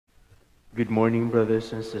Good morning,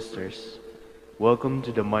 brothers and sisters. Welcome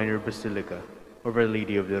to the Minor Basilica of Our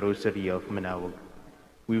Lady of the Rosary of Manaoag.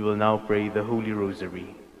 We will now pray the Holy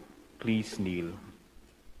Rosary. Please kneel.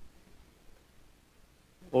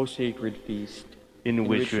 O sacred feast, In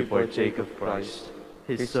which we partake of Christ,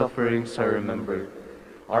 His sufferings are remembered,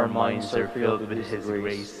 our minds are filled with His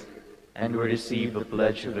grace, and we receive a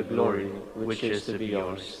pledge of the glory which is to be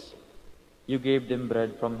ours. you gave them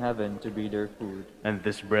bread from heaven to be their food. And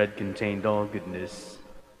this bread contained all goodness.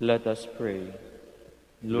 Let us pray.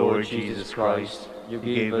 Lord Jesus Christ, you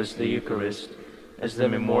gave us the Eucharist as the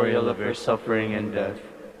memorial of your suffering and death.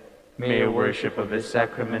 May a worship of the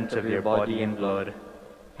sacrament of your body and blood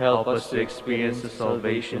help us to experience the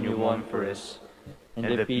salvation you won for us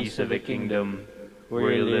and the peace of the kingdom,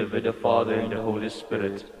 where you live with the Father and the Holy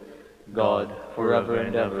Spirit, God, forever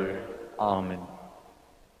and ever. Amen.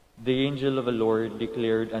 The angel of the Lord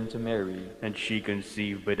declared unto Mary, And she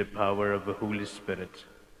conceived by the power of the Holy Spirit.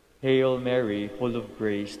 Hail Mary, full of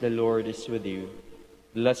grace, the Lord is with you.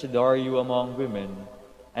 Blessed are you among women,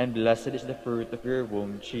 and blessed is the fruit of your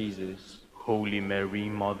womb, Jesus. Holy Mary,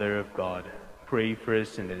 Mother of God, pray for us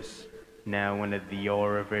sinners, now and at the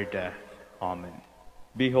hour of our death. Amen.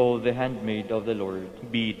 Behold the handmaid of the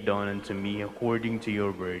Lord. Be it done unto me according to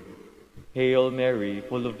your word. Hail Mary,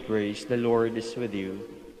 full of grace, the Lord is with you.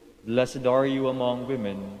 Blessed are you among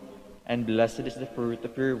women, and blessed is the fruit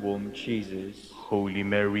of your womb, Jesus. Holy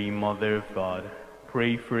Mary, Mother of God,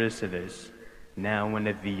 pray for us sinners, now and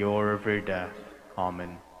at the hour of our death.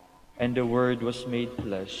 Amen. And the Word was made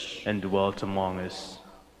flesh, and dwelt among us.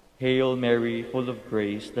 Hail Mary, full of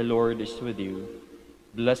grace, the Lord is with you.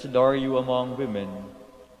 Blessed are you among women,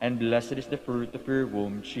 and blessed is the fruit of your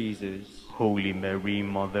womb, Jesus. Holy Mary,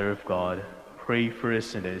 Mother of God, pray for us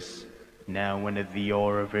sinners, now and at the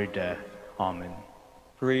hour of our death. Amen.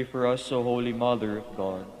 Pray for us, O Holy Mother of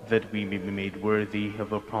God, that we may be made worthy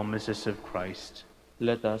of the promises of Christ.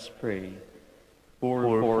 Let us pray. Pour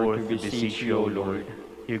forth, we beseech you, O Lord,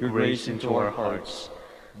 your grace into our hearts,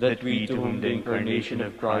 that we, to whom the incarnation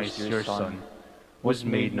of Christ, your Son, was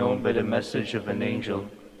made known by the message of an angel,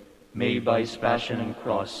 may by his passion and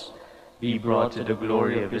cross be brought to the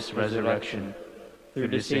glory of his resurrection, through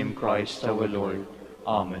the same Christ our Lord.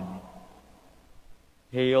 Amen.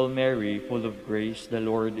 Hail Mary, full of grace, the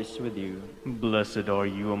Lord is with you. Blessed are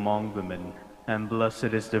you among women, and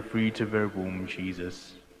blessed is the fruit of your womb,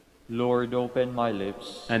 Jesus. Lord, open my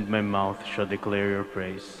lips, and my mouth shall declare your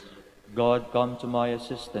praise. God, come to my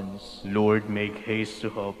assistance. Lord, make haste to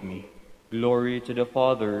help me. Glory to the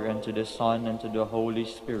Father, and to the Son, and to the Holy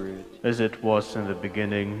Spirit. As it was in the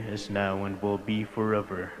beginning, is now, and will be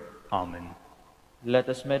forever. Amen. Let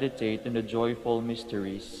us meditate on the joyful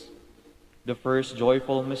mysteries. The first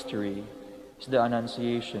joyful mystery is the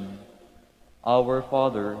Annunciation. Our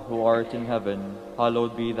Father, who art in heaven,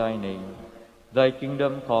 hallowed be thy name. Thy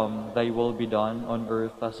kingdom come, thy will be done on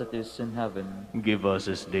earth as it is in heaven. Give us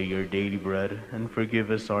this day our daily bread, and forgive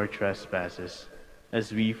us our trespasses,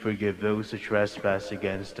 as we forgive those who trespass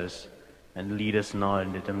against us. And lead us not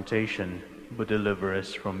into temptation, but deliver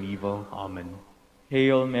us from evil. Amen.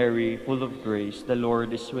 Hail Mary, full of grace, the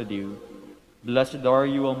Lord is with you. Blessed are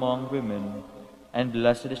you among women, and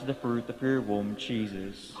blessed is the fruit of your womb,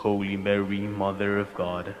 Jesus. Holy Mary, Mother of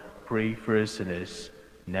God, pray for us sinners,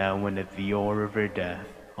 now and at the hour of our death.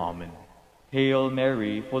 Amen. Hail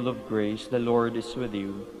Mary, full of grace, the Lord is with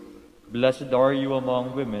you. Blessed are you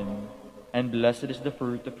among women, and blessed is the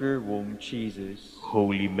fruit of your womb, Jesus.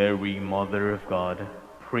 Holy Mary, Mother of God,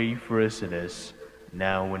 pray for us sinners,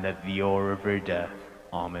 now and at the hour of our death.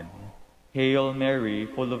 Amen. Hail Mary,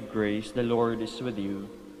 full of grace, the Lord is with you.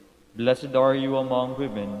 Blessed are you among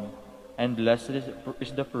women, and blessed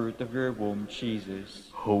is the fruit of your womb, Jesus.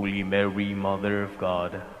 Holy Mary, Mother of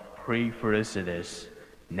God, pray for us sinners,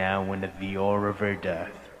 now and at the hour of our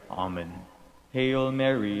death. Amen. Hail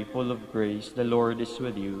Mary, full of grace, the Lord is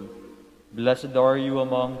with you. Blessed are you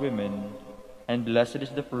among women, and blessed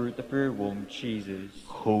is the fruit of your womb, Jesus.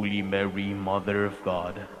 Holy Mary, Mother of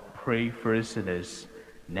God, pray for us sinners,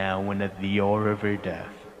 now and at the hour of our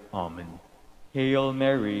death. Amen. Hail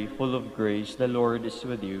Mary, full of grace, the Lord is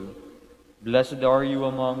with you. Blessed are you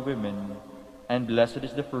among women, and blessed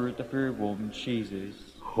is the fruit of your womb,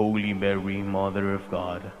 Jesus. Holy Mary, Mother of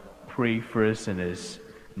God, pray for us sinners,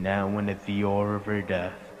 now and at the hour of our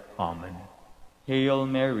death. Amen. Hail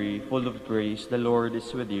Mary, full of grace, the Lord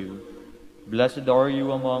is with you. Blessed are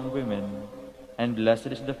you among women, and blessed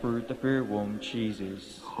is the fruit of your womb,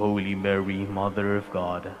 Jesus. Holy Mary, Mother of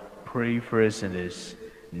God, pray for us sinners,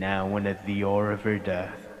 now and at the hour of our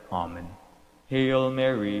death. Amen. Hail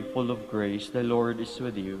Mary, full of grace, the Lord is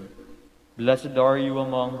with you. Blessed are you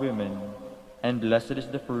among women, and blessed is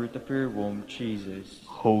the fruit of your womb, Jesus.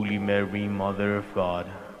 Holy Mary, Mother of God,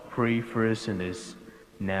 pray for us sinners,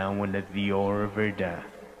 now and at the hour of our death.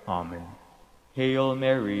 Amen. Hail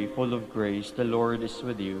Mary, full of grace, the Lord is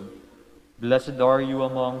with you. Blessed are you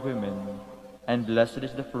among women, and blessed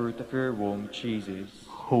is the fruit of your womb, Jesus.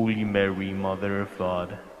 Holy Mary, Mother of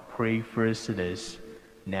God, pray for us sinners,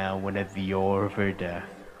 now and at the hour of our death.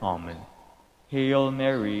 Amen. Hail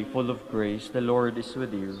Mary, full of grace, the Lord is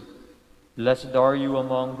with you. Blessed are you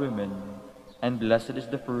among women, and blessed is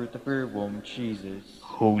the fruit of your womb, Jesus.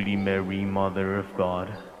 Holy Mary, Mother of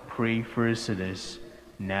God, pray for us sinners,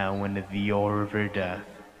 now and at the hour of our death.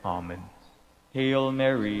 Amen. Hail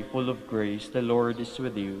Mary, full of grace, the Lord is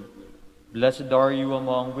with you. Blessed are you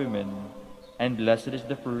among women, and blessed is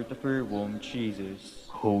the fruit of your womb, Jesus.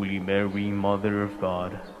 Holy Mary, Mother of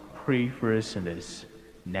God, pray for us sinners,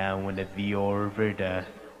 now and at the hour of our death.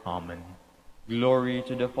 Amen. Glory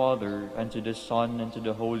to the Father, and to the Son, and to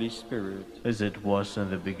the Holy Spirit. As it was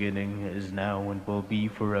in the beginning, is now, and will be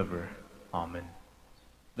forever. Amen.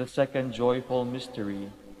 The second joyful mystery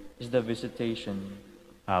is the Visitation.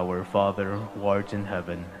 Our Father, who art in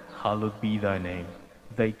heaven, hallowed be thy name.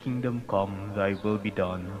 Thy kingdom come, thy will be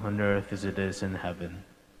done, on earth as it is in heaven.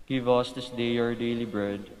 Give us this day our daily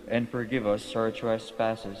bread, and forgive us our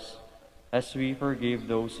trespasses, as we forgive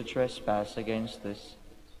those who trespass against us.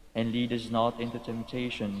 And lead us not into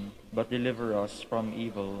temptation, but deliver us from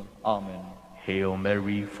evil. Amen. Hail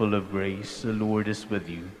Mary, full of grace, the Lord is with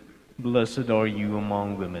you. Blessed are you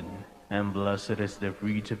among women, and blessed is the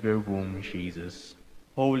fruit of your womb, Jesus.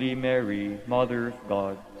 Holy Mary, Mother of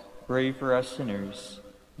God, pray for us sinners,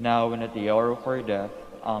 now and at the hour of our death.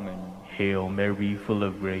 Amen. Hail Mary, full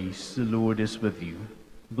of grace, the Lord is with you.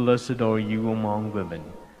 Blessed are you among women,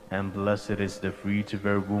 and blessed is the fruit of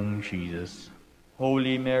your womb, Jesus.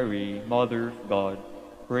 Holy Mary, Mother of God,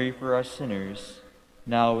 pray for us sinners,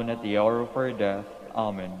 now and at the hour of our death.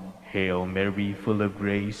 Amen. Hail Mary, full of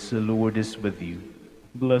grace, the Lord is with you.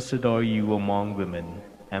 Blessed are you among women,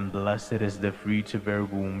 and blessed is the fruit of your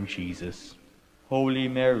womb, Jesus. Holy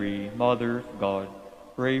Mary, Mother of God,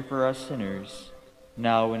 pray for us sinners,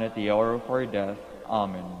 now and at the hour of our death.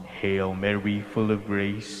 Amen. Hail Mary, full of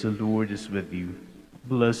grace, the Lord is with you.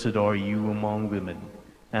 Blessed are you among women,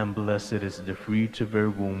 and blessed is the fruit of your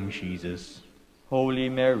womb, Jesus. Holy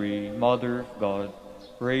Mary, Mother of God,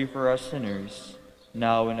 pray for us sinners,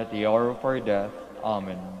 now and at the hour of our death.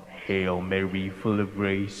 Amen. Hail Mary, full of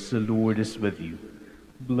grace, the Lord is with you.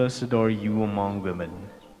 Blessed are you among women,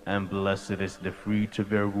 and blessed is the fruit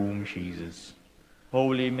of your womb, Jesus.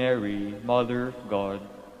 Holy Mary, Mother of God,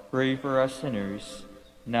 pray for us sinners,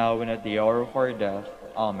 now and at the hour of our death.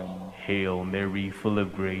 Amen. Hail Mary, full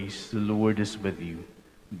of grace, the Lord is with you.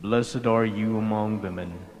 Blessed are you among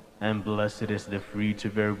women, and blessed is the fruit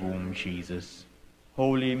of your womb, Jesus.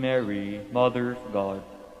 Holy Mary, Mother of God,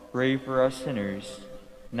 pray for us sinners,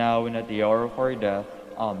 now and at the hour of our death.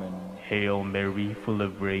 Amen. Hail Mary, full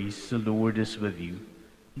of grace, the Lord is with you.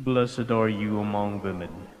 Blessed are you among women,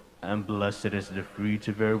 and blessed is the fruit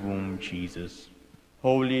of your womb, Jesus.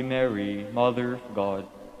 Holy Mary, Mother of God,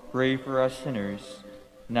 pray for us sinners,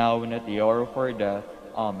 now and at the hour of our death.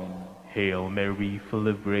 Amen. Hail Mary, full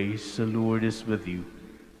of grace, the Lord is with you.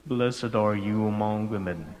 Blessed are you among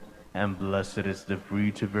women, and blessed is the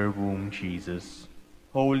fruit of your womb, Jesus.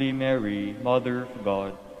 Holy Mary, Mother of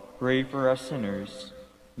God, pray for us sinners,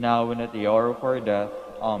 now and at the hour of our death.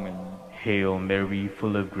 Amen. Hail Mary,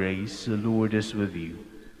 full of grace, the Lord is with you.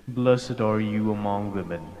 Blessed are you among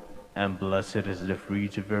women, and blessed is the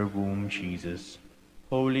fruit of your womb, Jesus.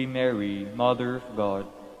 Holy Mary, Mother of God,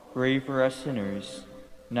 pray for us sinners,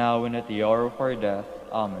 now and at the hour of our death.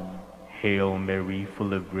 Amen. Hail Mary,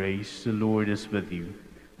 full of grace, the Lord is with you.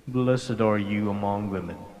 Blessed are you among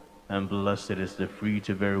women, and blessed is the fruit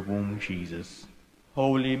of your womb, Jesus.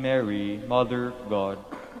 Holy Mary, Mother of God,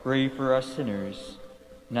 pray for us sinners,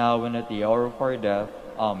 now and at the hour of our death.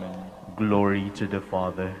 Amen. Glory to the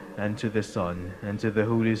Father, and to the Son, and to the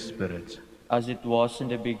Holy Spirit. As it was in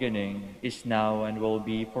the beginning, is now, and will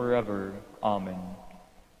be forever. Amen.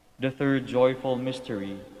 The third joyful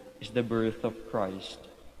mystery is the birth of Christ.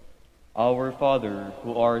 Our Father,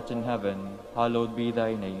 who art in heaven, hallowed be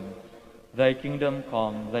thy name. Thy kingdom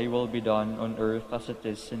come, thy will be done on earth as it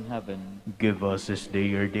is in heaven. Give us this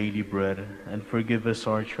day our daily bread, and forgive us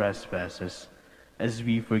our trespasses, as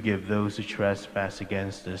we forgive those who trespass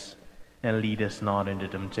against us. And lead us not into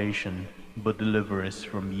temptation, but deliver us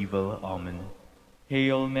from evil. Amen.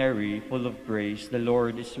 Hail Mary, full of grace, the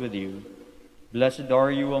Lord is with you. Blessed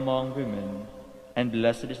are you among women, and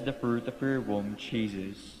blessed is the fruit of your womb,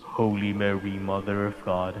 Jesus. Holy Mary, Mother of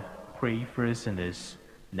God, pray for us sinners,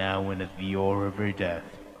 now and at the hour of our death.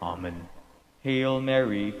 Amen. Hail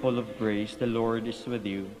Mary, full of grace, the Lord is with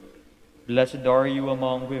you. Blessed are you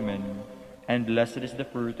among women, and blessed is the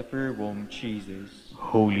fruit of your womb, Jesus.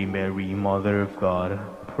 Holy Mary, Mother of God,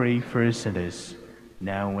 pray for us sinners,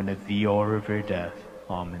 now and at the hour of our death.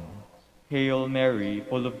 Amen. Hail Mary,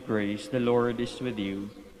 full of grace, the Lord is with you.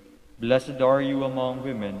 Blessed are you among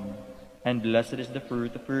women, and blessed is the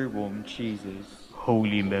fruit of your womb, Jesus.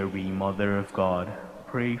 Holy Mary, Mother of God,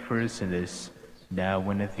 pray for us sinners, now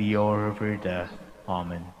and at the hour of our death.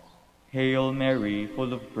 Amen. Hail Mary,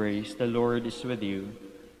 full of grace, the Lord is with you.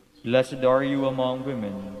 Blessed are you among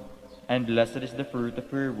women, and blessed is the fruit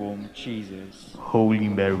of your womb, Jesus. Holy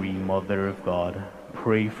Mary, Mother of God,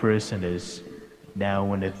 pray for us sinners,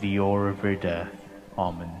 now and at the hour of our death.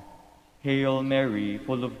 Amen. Hail Mary,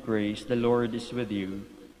 full of grace, the Lord is with you.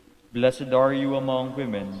 Blessed are you among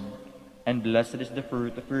women, and blessed is the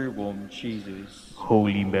fruit of your womb, Jesus.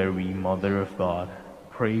 Holy Mary, Mother of God,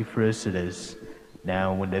 pray for us sinners,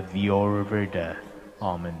 now and at the hour of our death.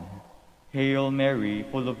 Amen. Hail Mary,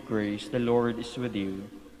 full of grace, the Lord is with you.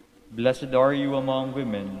 Blessed are you among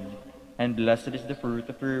women, and blessed is the fruit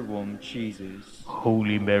of your womb, Jesus.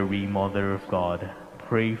 Holy Mary, Mother of God,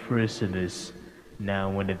 pray for us sinners,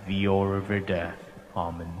 now and at the hour of our death.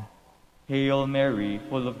 Amen. Hail Mary,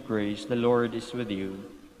 full of grace, the Lord is with you.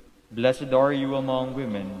 Blessed are you among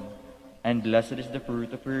women, and blessed is the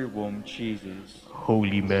fruit of your womb, Jesus.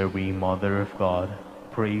 Holy Mary, Mother of God,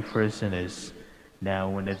 pray for us sinners,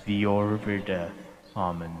 now and at the hour of our death.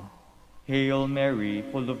 Amen. Hail Mary,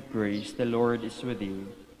 full of grace, the Lord is with you.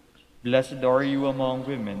 Blessed are you among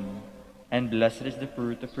women, and blessed is the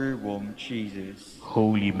fruit of your womb, Jesus.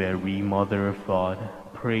 Holy Mary, Mother of God,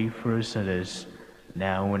 pray for us sinners,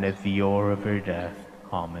 now and at the hour of our death.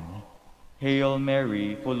 Amen. Hail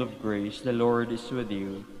Mary, full of grace, the Lord is with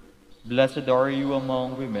you. Blessed are you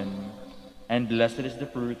among women, and blessed is the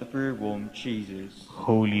fruit of your womb, Jesus.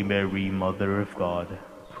 Holy Mary, Mother of God,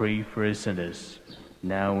 pray for us sinners,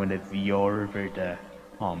 now and at the hour of our death.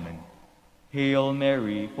 Amen. Hail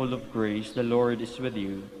Mary, full of grace, the Lord is with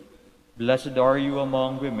you. Blessed are you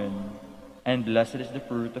among women, and blessed is the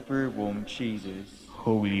fruit of your womb, Jesus.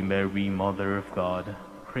 Holy Mary, Mother of God,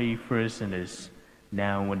 pray for us sinners,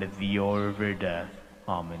 now and at the hour of our death.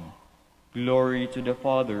 Amen. Glory to the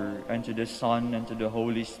Father, and to the Son, and to the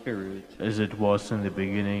Holy Spirit. As it was in the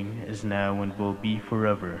beginning, is now, and will be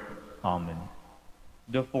forever. Amen.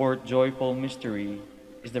 The fourth joyful mystery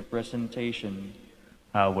is the presentation.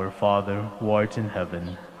 Our Father, who art in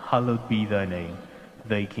heaven, hallowed be thy name.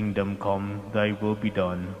 Thy kingdom come, thy will be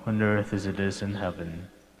done, on earth as it is in heaven.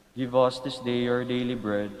 Give us this day our daily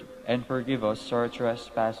bread, and forgive us our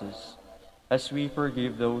trespasses, as we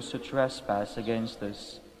forgive those who trespass against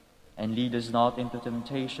us. And lead us not into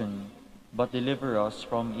temptation, but deliver us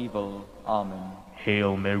from evil. Amen.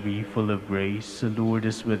 Hail Mary, full of grace, the Lord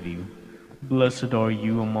is with you. Blessed are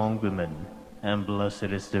you among women, and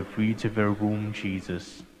blessed is the fruit of your womb,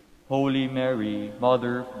 Jesus. Holy Mary,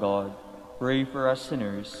 Mother of God, pray for us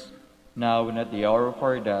sinners, now and at the hour of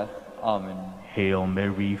our death. Amen. Hail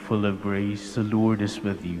Mary, full of grace, the Lord is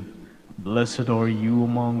with you. Blessed are you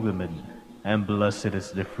among women, and blessed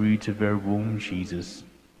is the fruit of your womb, Jesus.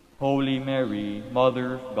 Holy Mary,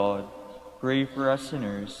 Mother of God, pray for us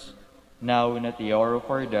sinners, now and at the hour of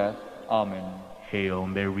our death. Amen. Hail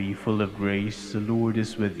Mary, full of grace, the Lord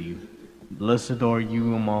is with you. Blessed are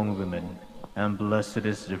you among women, and blessed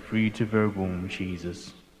is the fruit of your womb,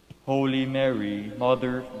 Jesus. Holy Mary,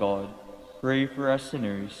 Mother of God, pray for us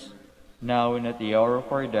sinners, now and at the hour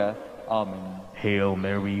of our death. Amen. Hail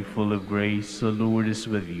Mary, full of grace, the Lord is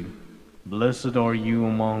with you. Blessed are you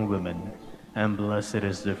among women, and blessed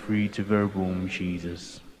is the fruit of your womb,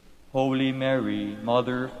 Jesus. Holy Mary,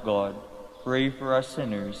 Mother of God, pray for us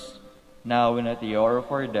sinners, now and at the hour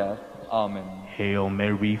of our death. Amen. Hail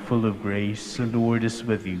Mary, full of grace, the Lord is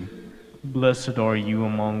with you. Blessed are you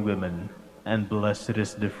among women, and blessed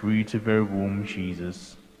is the fruit of your womb,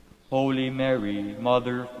 Jesus. Holy Mary,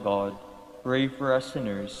 Mother of God, pray for us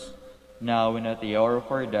sinners, now and at the hour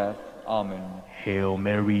of our death. Amen. Hail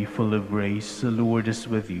Mary, full of grace, the Lord is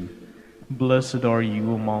with you. Blessed are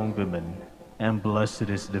you among women, and blessed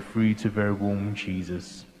is the fruit of your womb,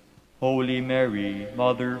 Jesus. Holy Mary,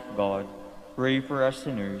 Mother of God, pray for us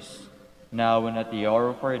sinners, now and at the hour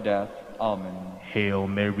of our death. Amen. Hail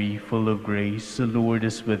Mary, full of grace, the Lord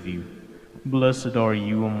is with you. Blessed are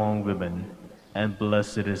you among women, and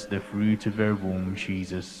blessed is the fruit of your womb,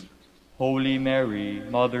 Jesus. Holy Mary,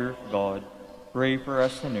 Mother of God, pray for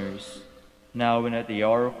us sinners, now and at the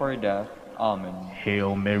hour of our death. Amen.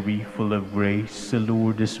 Hail Mary, full of grace, the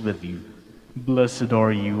Lord is with you. Blessed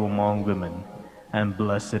are you among women, and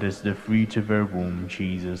blessed is the fruit of her womb,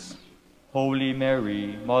 Jesus. Holy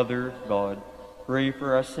Mary, Mother of God, pray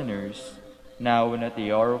for us sinners, now and at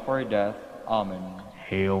the hour of our death. Amen.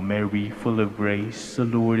 Hail Mary, full of grace, the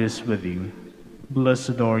Lord is with you.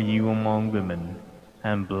 Blessed are you among women,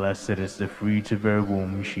 and blessed is the fruit of her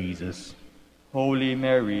womb, Jesus. Holy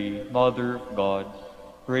Mary, Mother of God,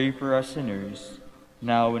 pray for us sinners,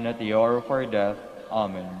 now and at the hour of our death.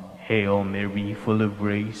 Amen. Hail Mary, full of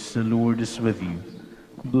grace, the Lord is with you.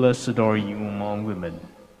 Blessed are you among women,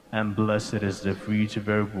 and blessed is the fruit of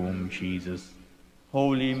her womb, Jesus.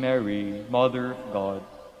 Holy Mary, Mother of God,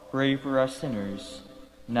 pray for us sinners,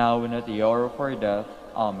 now and at the hour of our death.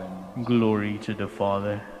 Amen. Glory to the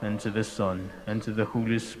Father, and to the Son, and to the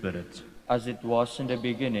Holy Spirit. As it was in the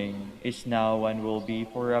beginning, is now, and will be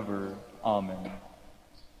forever. Amen.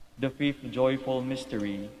 The fifth joyful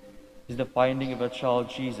mystery is the finding of a child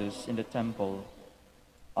Jesus in the temple.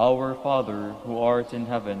 Our Father, who art in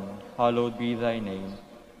heaven, hallowed be thy name.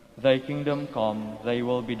 Thy kingdom come, thy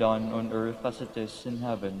will be done on earth as it is in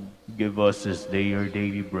heaven. Give us this day our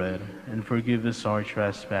daily bread, and forgive us our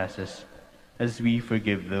trespasses, as we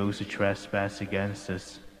forgive those who trespass against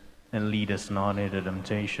us. And lead us not into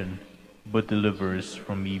temptation, but deliver us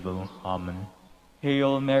from evil. Amen.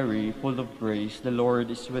 Hail Mary, full of grace, the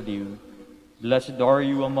Lord is with you. Blessed are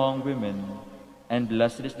you among women, and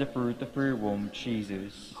blessed is the fruit of your womb,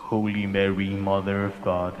 Jesus. Holy Mary, Mother of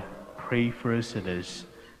God, pray for us sinners,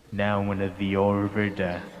 now and at the hour of our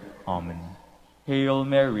death. Amen. Hail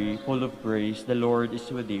Mary, full of grace, the Lord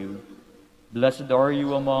is with you. Blessed are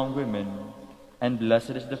you among women, and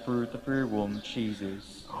blessed is the fruit of your womb,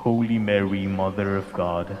 Jesus. Holy Mary, Mother of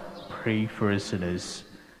God, pray for us sinners,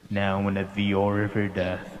 now and at the hour of our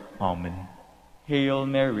death. Amen. Hail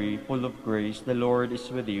Mary, full of grace, the Lord is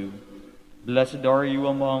with you. Blessed are you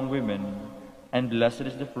among women, and blessed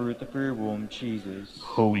is the fruit of your womb, Jesus.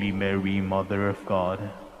 Holy Mary, Mother of God,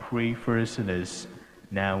 pray for us sinners,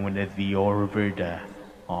 now and at the hour of our death.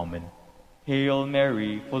 Amen. Hail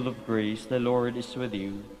Mary, full of grace, the Lord is with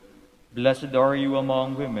you. Blessed are you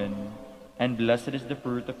among women, and blessed is the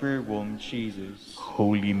fruit of your womb, Jesus.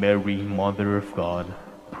 Holy Mary, Mother of God,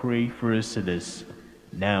 pray for us sinners,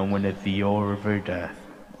 now and at the hour of our death.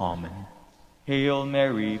 Amen. Hail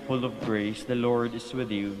Mary, full of grace, the Lord is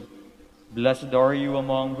with you. Blessed are you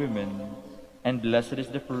among women, and blessed is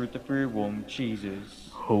the fruit of your womb, Jesus.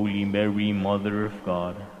 Holy Mary, Mother of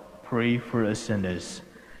God, pray for us sinners,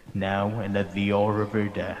 now and at the hour of our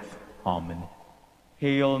death. Amen.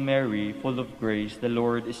 Hail Mary, full of grace, the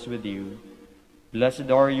Lord is with you. Blessed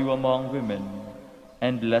are you among women,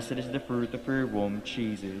 and blessed is the fruit of your womb,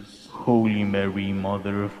 Jesus. Holy Mary,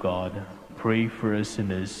 Mother of God, pray for us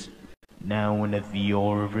sinners, now and at the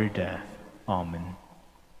hour of our death. Amen.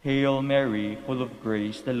 Hail Mary, full of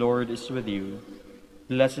grace, the Lord is with you.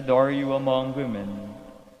 Blessed are you among women,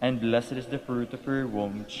 and blessed is the fruit of your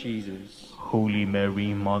womb, Jesus. Holy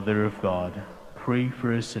Mary, Mother of God, pray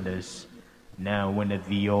for us sinners, now and at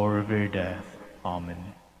the hour of our death.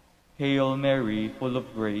 Amen. Hail Mary, full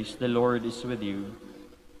of grace, the Lord is with you.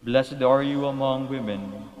 Blessed are you among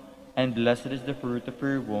women, and blessed is the fruit of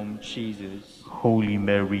your womb, Jesus. Holy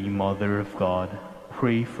Mary, Mother of God,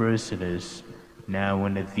 pray for us sinners, now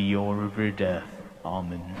and at the hour of our death.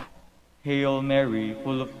 Amen. Hail Mary,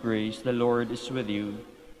 full of grace, the Lord is with you.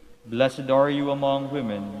 Blessed are you among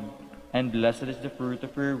women, and blessed is the fruit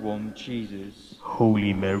of your womb, Jesus.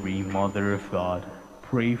 Holy Mary, Mother of God,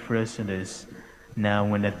 pray for us sinners,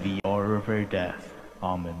 now and at the hour of our death.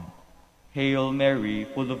 Amen. Hail Mary,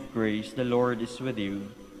 full of grace, the Lord is with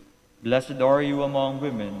you. Blessed are you among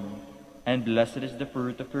women, and blessed is the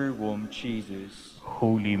fruit of your womb, Jesus.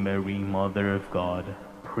 Holy Mary, Mother of God,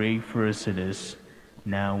 pray for us sinners,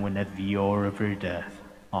 now and at the hour of our death.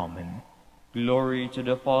 Amen. Glory to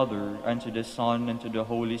the Father, and to the Son, and to the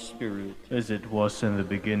Holy Spirit. As it was in the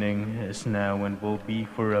beginning, is now, and will be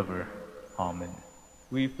forever. Amen.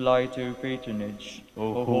 We fly to your patronage,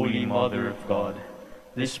 O Holy Mother of God,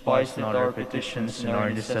 despise not our petitions and our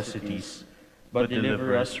necessities, but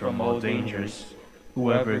deliver us from all dangers,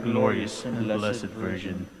 who ever glorious and blessed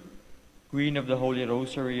Virgin. Queen of the Holy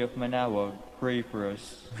Rosary of Manaoag, pray for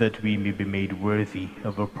us, that we may be made worthy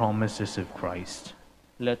of the promises of Christ.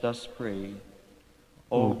 Let us pray.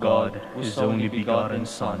 O God, his only begotten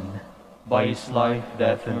Son, by his life,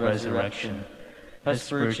 death, and resurrection, has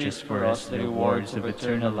purchased for us the rewards of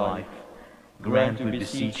eternal life. Grant, we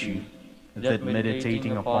beseech you, that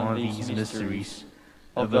meditating upon these mysteries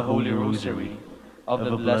of the Holy Rosary, of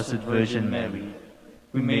the Blessed Virgin Mary,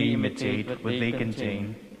 we may imitate what they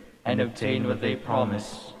contain and obtain what they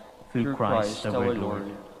promise, through Christ our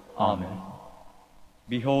Lord. Amen.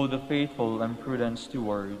 Behold the faithful and prudent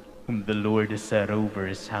steward. whom the Lord has set over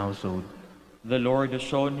his household. The Lord has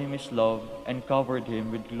shown him his love and covered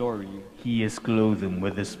him with glory. He has clothed him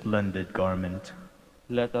with a splendid garment.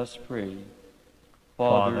 Let us pray.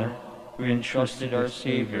 Father, we entrusted our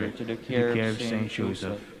Savior to the care of Saint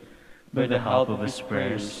Joseph. By the help of his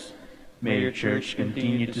prayers, may your Church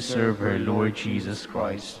continue to serve her Lord Jesus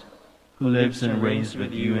Christ, who lives and reigns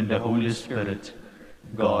with you in the Holy Spirit,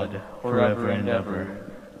 God, forever and ever.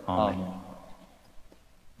 Amen.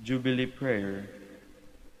 Jubilee Prayer.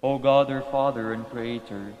 O God, our Father and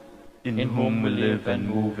Creator, In whom we live and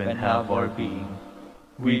move and have our being,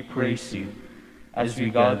 we praise you as we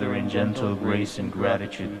gather in gentle grace and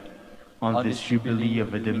gratitude on this Jubilee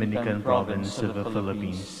of the Dominican province of the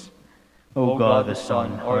Philippines. O God the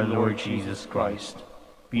Son, our Lord Jesus Christ,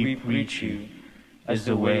 we preach you as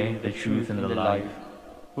the way, the truth, and the life,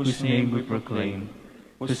 whose name we proclaim,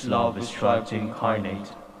 whose love we strive to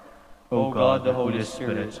incarnate. O God, the Holy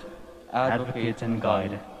Spirit, advocate and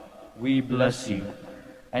guide, we bless you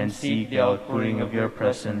and seek the outpouring of your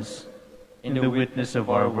presence in the witness of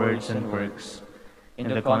our words and works, in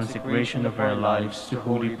the consecration of our lives to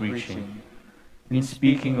holy preaching, in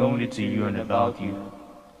speaking only to you and about you.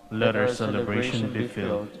 Let our celebration be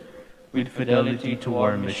filled with fidelity to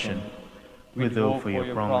our mission, with hope for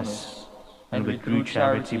your promise, and with true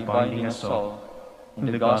charity binding us all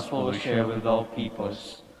in the gospel we share with all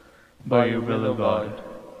peoples. By your will, O God,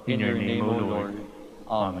 in your name, O Lord.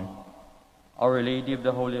 Amen. Our Lady of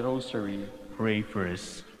the Holy Rosary, Pray for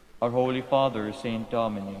us. our Holy Father, Saint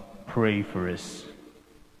Dominic, Pray for us.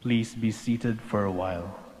 Please be seated for a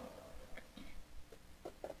while.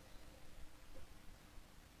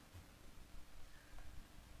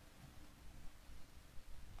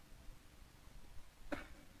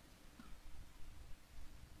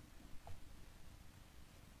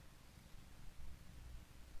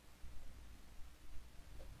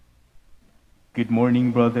 Good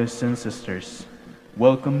morning, brothers and sisters.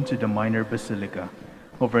 Welcome to the Minor Basilica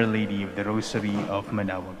of Our Lady of the Rosary of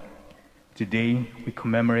Manaoag. Today, we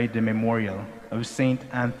commemorate the memorial of Saint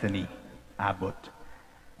Anthony, Abbot.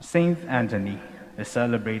 Saint Anthony, the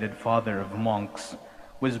celebrated father of monks,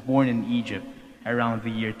 was born in Egypt around the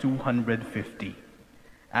year 250.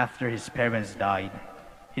 After his parents died,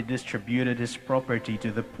 he distributed his property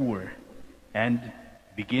to the poor and,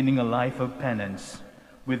 beginning a life of penance,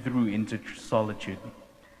 withdrew into solitude.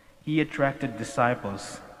 He attracted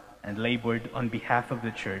disciples and labored on behalf of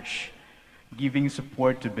the Church, giving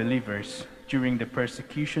support to believers during the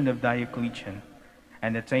persecution of Diocletian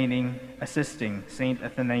and assisting Saint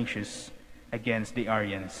Athanasius against the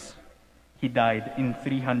Arians. He died in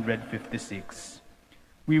 356.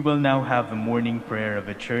 We will now have a morning prayer of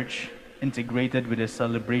the Church integrated with a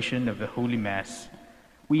celebration of the Holy Mass.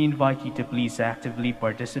 We invite you to please actively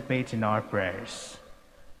participate in our prayers.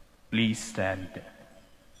 Please stand.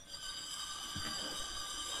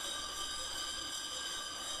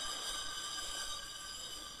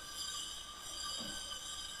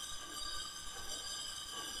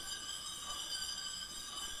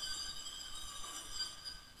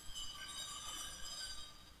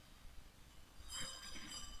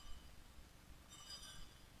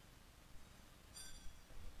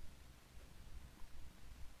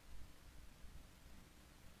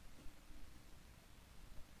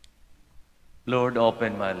 Lord,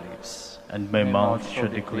 open my lips, And my mouth shall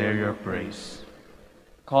declare your praise.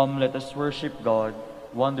 come, let us worship God,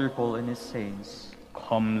 wonderful in his saints.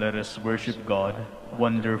 Come, let us worship God,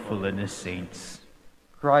 wonderful in his saints.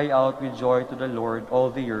 Cry out with joy to the Lord, all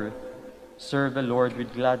the earth. Serve the Lord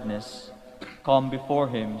with gladness. Come before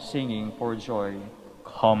him, singing for joy.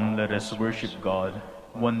 Come, let us worship God,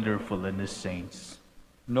 wonderful in his saints.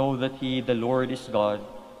 Know that he, the Lord, is God.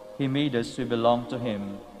 He made us to belong to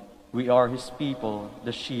him. We are his people,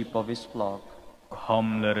 the sheep of his flock.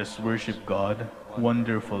 Come, let us worship God,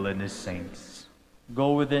 wonderful in his saints.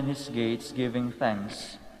 Go within his gates, giving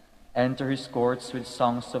thanks. Enter his courts with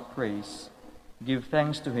songs of praise. Give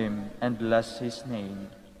thanks to him and bless his name.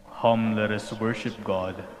 Come, let us worship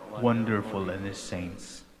God, wonderful in his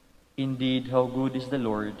saints. Indeed, how good is the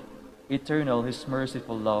Lord, eternal his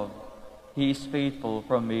merciful love. He is faithful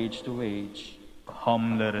from age to age.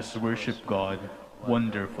 Come, let us worship God,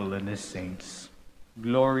 wonderful in his saints.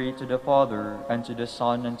 Glory to the Father, and to the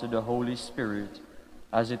Son, and to the Holy Spirit,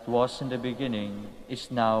 as it was in the beginning,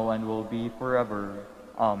 is now, and will be forever.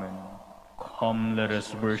 Amen. Come, let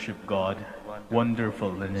us worship God,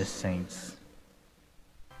 wonderful in his saints.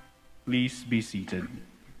 Please be seated.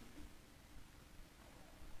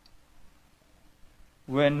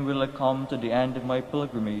 When will I come to the end of my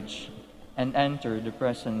pilgrimage and enter the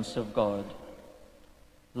presence of God?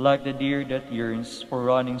 Like the deer that yearns for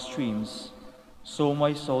running streams, so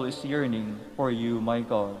my soul is yearning for you, my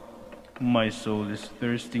God. My soul is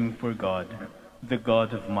thirsting for God, the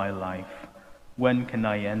God of my life. When can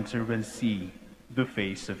I enter and see the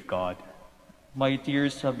face of God? My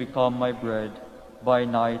tears have become my bread, by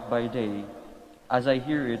night, by day, as I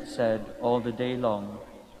hear it said all the day long,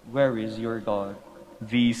 where is your God?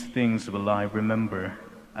 These things will I remember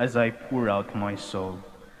as I pour out my soul,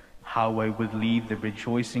 how I would lead the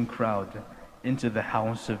rejoicing crowd into the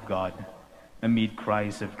house of God, amid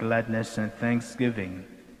cries of gladness and thanksgiving,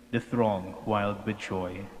 the throng wild with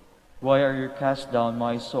joy. Why are you cast down,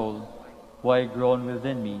 my soul? Why groan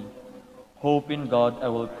within me? Hope in God, I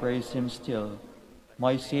will praise him still,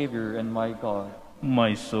 my Savior and my God.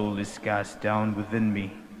 My soul is cast down within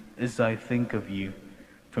me as I think of you,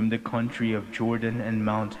 from the country of Jordan and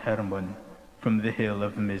Mount Hermon, from the hill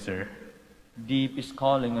of Mizar. Deep is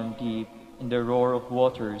calling on deep in the roar of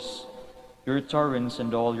waters. Your torrents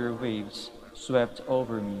and all your waves swept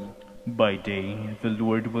over me. By day the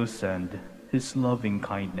Lord will send his loving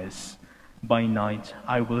kindness. By night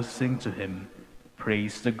I will sing to him,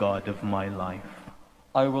 praise the God of my life.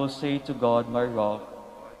 I will say to God, my rock,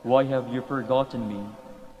 why have you forgotten me?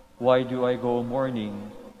 Why do I go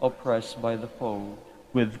mourning, oppressed by the foe?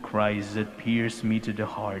 With cries that pierce me to the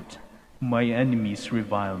heart, my enemies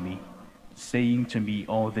revile me, saying to me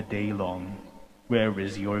all the day long, where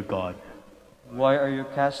is your God? Why are you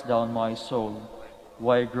cast down, my soul?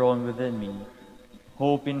 Why groan within me?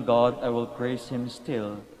 Hope in God, I will praise him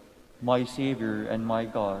still, my Savior and my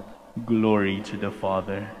God. Glory to the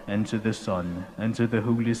Father, and to the Son, and to the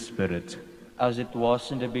Holy Spirit. As it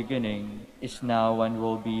was in the beginning, is now, and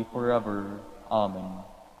will be forever. Amen.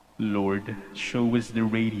 Lord, show us the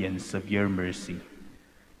radiance of your mercy.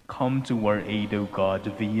 Come to our aid, O God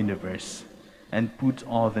of the universe, and put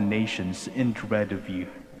all the nations in dread of you.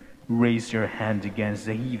 Raise your hand against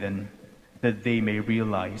the heathen, that they may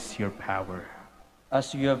realize your power.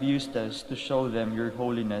 As you have used us to show them your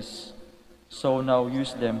holiness, so now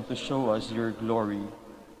use them to show us your glory.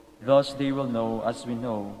 Thus they will know, as we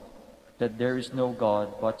know, that there is no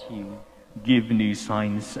God but you. Give new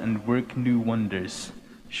signs and work new wonders.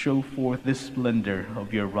 Show forth the splendor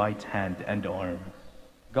of your right hand and arm.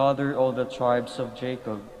 Gather all the tribes of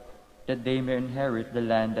Jacob, that they may inherit the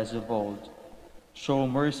land as of old. Show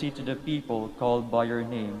mercy to the people called by your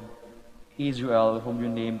name, Israel, whom you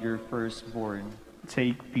named your firstborn.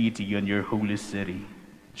 Take pity on your holy city,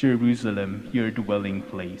 Jerusalem, your dwelling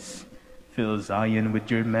place. Fill Zion with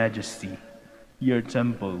your majesty, your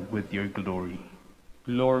temple with your glory.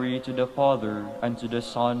 Glory to the Father, and to the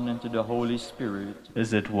Son, and to the Holy Spirit.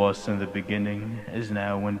 As it was in the beginning, is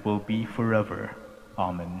now, and will be forever.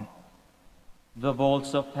 Amen. The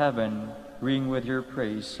vaults of heaven ring with your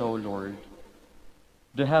praise, O Lord.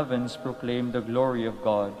 The heavens proclaim the glory of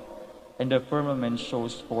God, and the firmament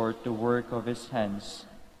shows forth the work of his hands.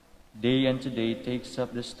 Day unto day takes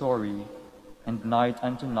up the story, and night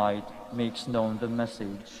unto night makes known the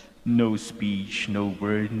message. No speech, no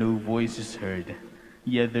word, no voice is heard,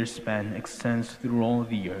 yet their span extends through all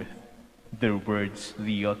the earth, their words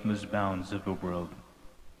the utmost bounds of the world.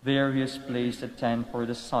 There he has placed a tent for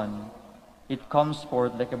the sun. It comes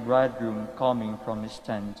forth like a bridegroom coming from his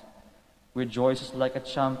tent, rejoices like a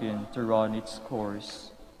champion to run its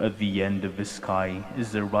course. At the end of the sky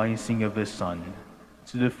is the rising of the sun.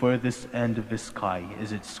 To the furthest end of the sky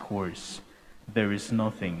is its course. There is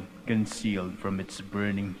nothing concealed from its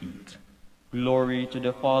burning heat. Glory to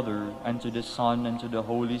the Father, and to the Son, and to the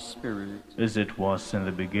Holy Spirit. As it was in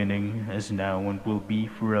the beginning, is now, and will be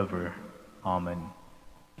forever. Amen.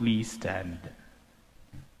 Please stand.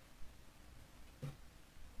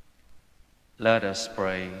 Let us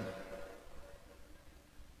pray.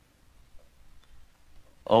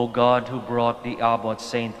 O God, who brought the Abbot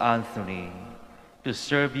Saint Anthony to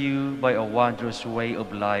serve you by a wondrous way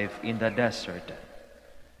of life in the desert,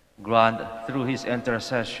 grant through his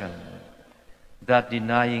intercession that,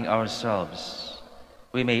 denying ourselves,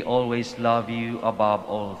 we may always love you above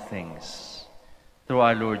all things. Through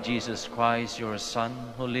our Lord Jesus Christ, your Son,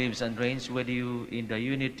 who lives and reigns with you in the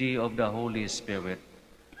unity of the Holy Spirit,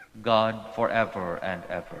 God, forever and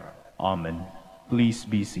ever. Amen. Please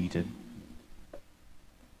be seated.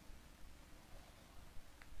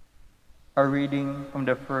 A reading from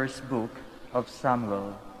the first book of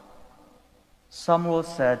Samuel. Samuel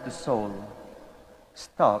said to Saul,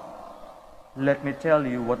 "Stop, let me tell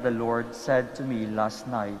you what the Lord said to me last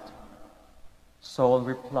night." Saul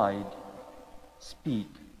replied, "Speak."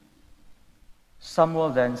 Samuel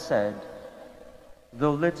then said,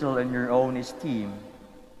 "Though little in your own esteem,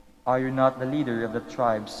 are you not the leader of the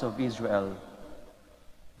tribes of Israel?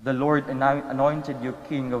 The Lord anointed you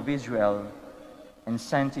King of Israel and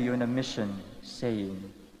sent to you on a mission,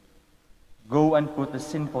 saying, Go and put the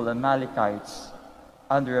sinful Amalekites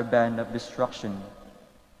under a ban of destruction.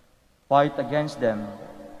 Fight against them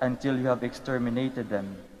until you have exterminated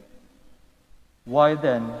them. Why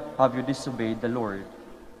then have you disobeyed the Lord?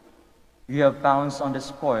 You have pounced on the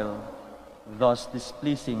spoil, thus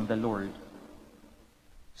displeasing the Lord.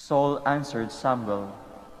 Saul answered Samuel,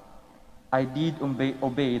 I did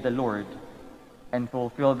obey the Lord and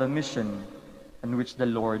fulfill the mission on which the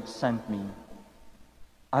Lord sent me.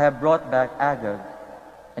 I have brought back Agag,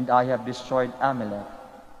 and I have destroyed Amalek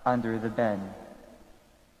under the ban.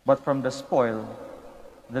 But from the spoil,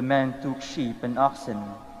 the men took sheep and oxen,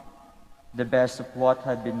 the best of what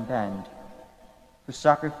had been banned, to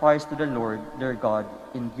sacrifice to the Lord their God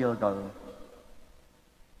in Gilgal.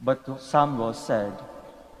 But Samuel said,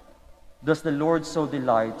 Does the Lord so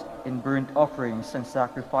delight in burnt offerings and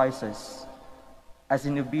sacrifices, as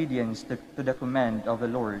in obedience to the command of the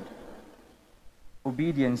Lord?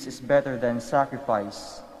 Obedience is better than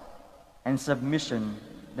sacrifice, and submission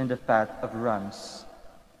than the fat of rams.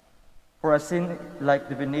 For a sin like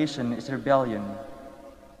divination is rebellion,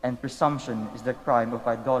 and presumption is the crime of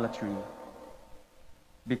idolatry.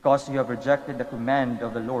 Because you have rejected the command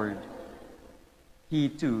of the Lord, he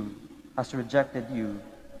too has rejected you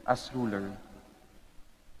as ruler.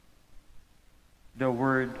 The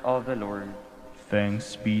word of the Lord.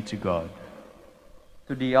 Thanks be to God.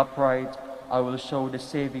 To the upright I will show the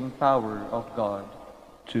saving power of God.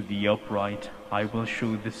 To the upright I will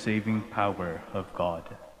show the saving power of God.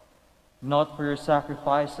 Not for your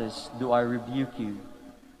sacrifices do I rebuke you,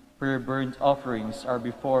 for your burnt offerings are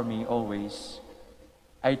before me always.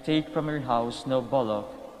 I take from your house no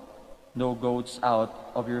bullock, no goats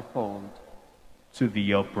out of your fold. To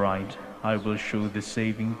the upright I will show the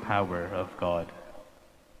saving power of God.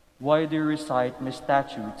 Why do you recite my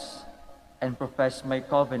statutes and profess my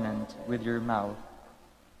covenant with your mouth,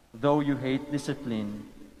 though you hate discipline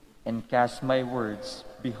and cast my words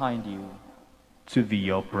behind you? To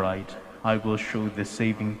the upright I will show the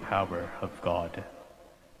saving power of God.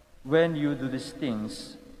 When you do these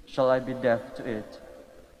things, shall I be deaf to it?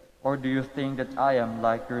 Or do you think that I am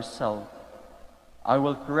like yourself? I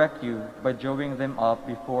will correct you by drawing them up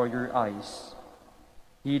before your eyes.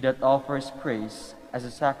 He that offers praise as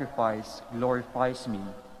a sacrifice glorifies me,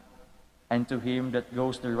 and to him that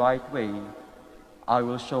goes the right way, I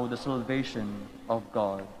will show the salvation of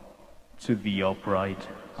God. To the upright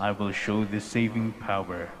I will show the saving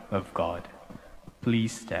power of God.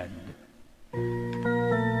 Please stand.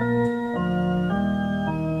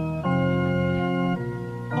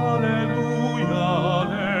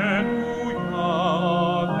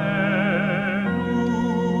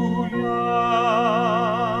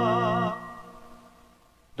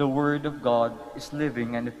 The Word of God is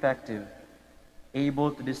living and effective,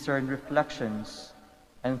 able to discern reflections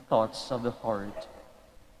and thoughts of the heart.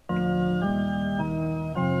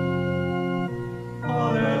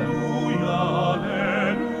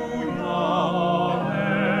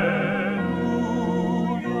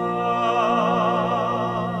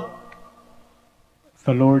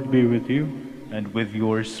 The Lord be with you. And with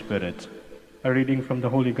your spirit. A reading from the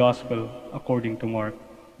Holy Gospel according to Mark.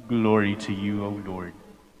 Glory to you, O Lord.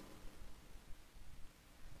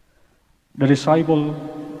 The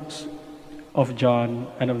disciples of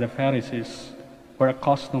John and of the Pharisees were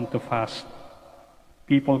accustomed to fast.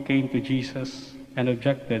 People came to Jesus and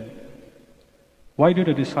objected, Why do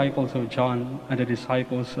the disciples of John and the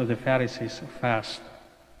disciples of the Pharisees fast,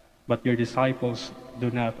 but your disciples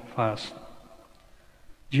do not fast?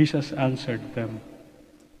 Jesus answered them,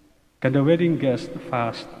 Can the wedding guests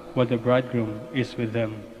fast while the bridegroom is with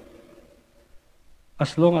them?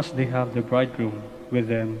 As long as they have the bridegroom with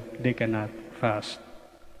them, they cannot fast.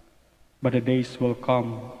 But the days will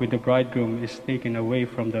come when the bridegroom is taken away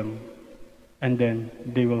from them, and then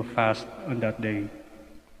they will fast on that day.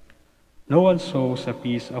 No one sews a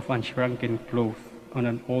piece of unshrunken cloth on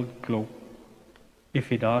an old cloak. If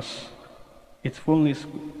he does, its fullness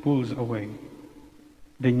pulls away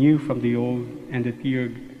the new from the old, and the tear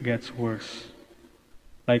gets worse.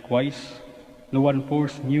 Likewise, no one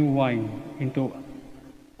pours new wine into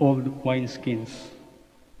old wineskins.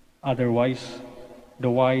 Otherwise,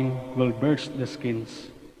 the wine will burst the skins,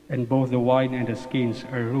 and both the wine and the skins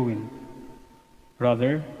are ruined.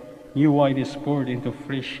 Rather, new wine is poured into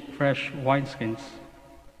fresh wineskins.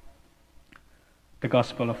 The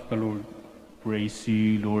Gospel of the Lord. Praise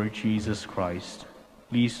you, Lord Jesus Christ.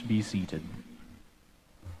 Please be seated.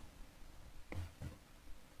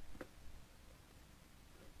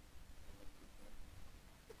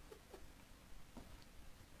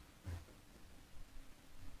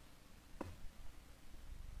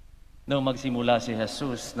 Nung magsimula si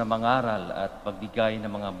Jesus na mangaral at pagbigay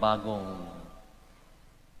ng mga bagong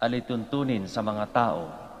alituntunin sa mga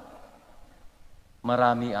tao,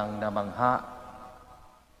 marami ang namangha,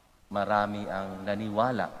 marami ang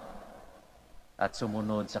naniwala at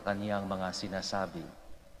sumunod sa kaniyang mga sinasabi,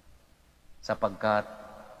 sapagkat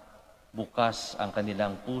bukas ang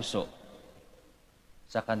kanilang puso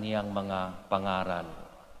sa kaniyang mga pangaral.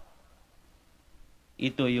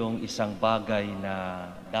 Ito yung isang bagay na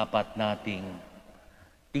dapat nating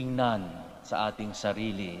tingnan sa ating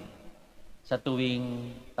sarili sa tuwing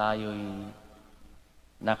tayo'y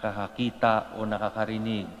nakakakita o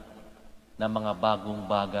nakakarinig ng mga bagong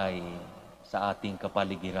bagay sa ating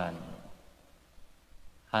kapaligiran.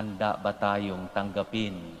 Handa ba tayong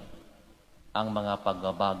tanggapin ang mga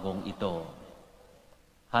pagbabagong ito?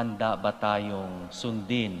 Handa ba tayong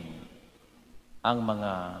sundin ang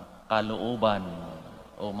mga kalooban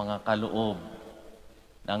o mga kaloob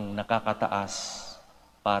ng nakakataas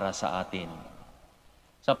para sa atin?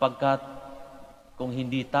 Sapagkat kung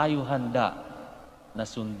hindi tayo handa na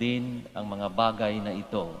sundin ang mga bagay na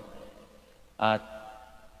ito at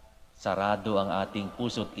sarado ang ating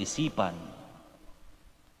puso't isipan,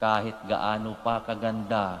 kahit gaano pa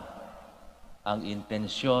kaganda ang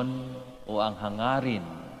intensyon o ang hangarin,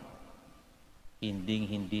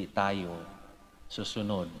 hindi tayo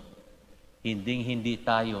susunod. Hindi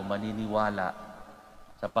tayo maniniwala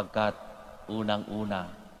sapagkat unang-una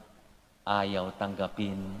ayaw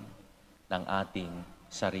tanggapin ng ating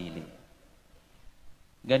sarili.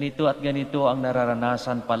 Ganito at ganito ang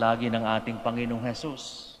nararanasan palagi ng ating Panginoong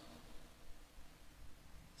Hesus.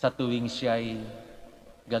 Sa tuwing siya'y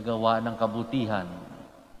gagawa ng kabutihan,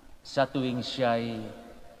 sa tuwing siya'y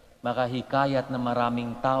makahikayat na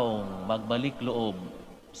maraming taong magbalik loob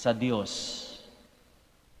sa Diyos,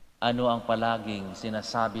 ano ang palaging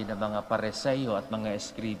sinasabi ng mga Pariseo at mga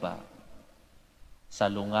Eskriba?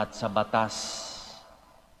 Salungat sa batas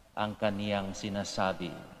ang kaniyang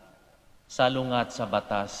sinasabi. Salungat sa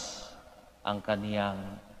batas ang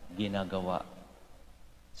kaniyang ginagawa.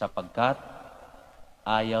 Sapagkat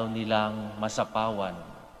ayaw nilang masapawan,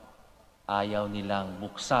 ayaw nilang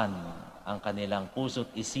buksan ang kanilang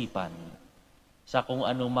puso't isipan sa kung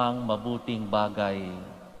anumang mabuting bagay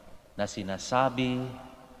na sinasabi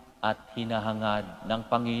at hinahangad ng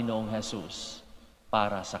Panginoong Hesus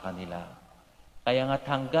para sa kanila. Kaya nga't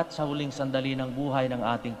hanggat sa huling sandali ng buhay ng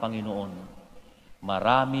ating Panginoon,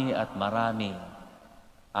 marami at marami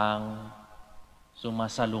ang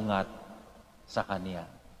sumasalungat sa Kanya.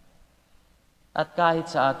 At kahit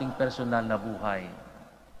sa ating personal na buhay,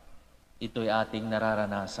 ito'y ating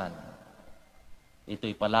nararanasan.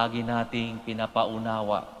 Ito'y palagi nating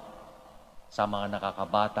pinapaunawa sa mga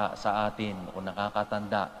nakakabata sa atin o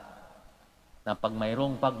nakakatanda na pag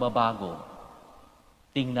mayroong pagbabago,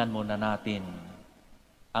 tingnan muna natin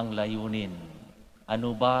ang layunin.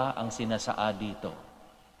 Ano ba ang sinasaad dito?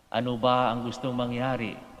 Ano ba ang gustong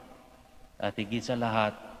mangyari? At higit sa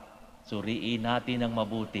lahat, suriin natin ang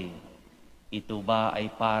mabuti. Ito ba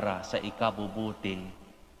ay para sa ikabubuti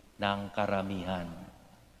ng karamihan?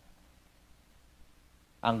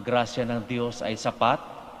 Ang grasya ng Diyos ay sapat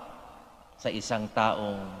sa isang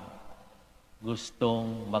taong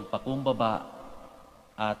gustong magpakumbaba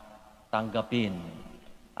at tanggapin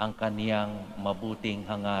ang kaniyang mabuting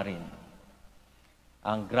hangarin.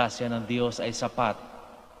 Ang grasya ng Diyos ay sapat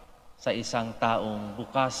sa isang taong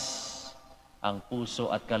bukas ang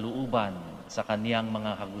puso at kalooban sa kaniyang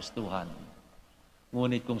mga kagustuhan.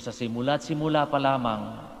 Ngunit kung sa simula pa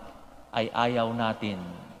lamang ay ayaw natin,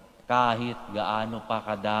 kahit gaano pa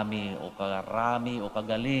kadami o karami o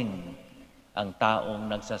kagaling ang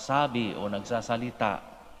taong nagsasabi o nagsasalita,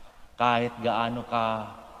 kahit gaano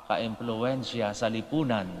ka-impluensya sa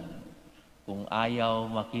lipunan, kung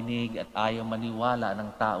ayaw makinig at ayaw maniwala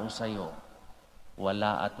ng tao sa iyo,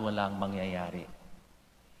 wala at walang mangyayari.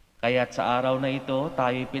 Kaya't sa araw na ito,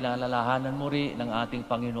 tayo'y pinalalahanan muli ng ating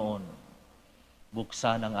Panginoon.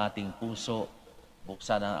 Buksan ang ating puso,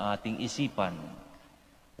 buksan ang ating isipan.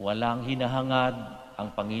 Walang hinahangad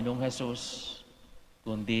ang Panginoong Hesus,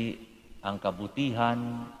 kundi ang kabutihan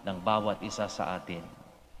ng bawat isa sa atin.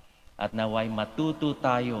 At naway matuto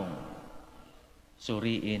tayong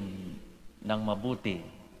suriin ng mabuti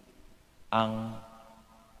ang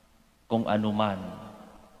kung anuman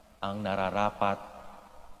ang nararapat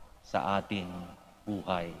sa ating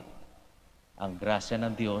buhay. Ang grasya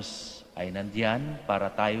ng Diyos ay nandiyan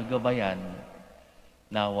para tayo gabayan,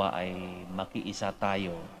 nawa ay makiisa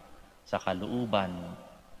tayo sa kalooban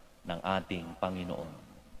ng ating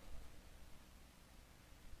Panginoon.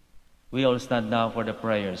 We all stand now for the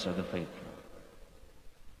prayers of the faithful.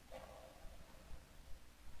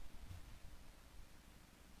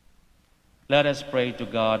 Let us pray to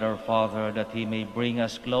God our Father that He may bring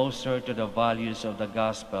us closer to the values of the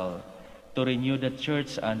gospel, to renew the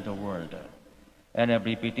church and the world. And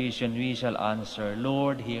every petition we shall answer,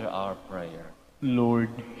 Lord, hear our prayer. Lord,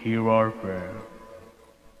 hear our prayer.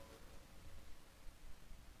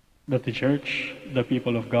 That the Church, the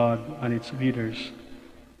people of God, and its leaders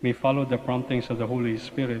may follow the promptings of the Holy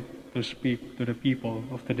Spirit to speak to the people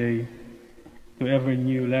of today to every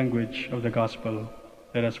new language of the gospel.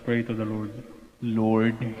 Let us pray to the Lord.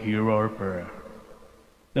 Lord, hear our prayer.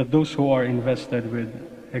 That those who are invested with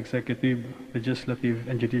executive, legislative,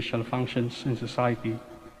 and judicial functions in society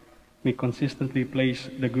may consistently place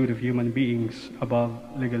the good of human beings above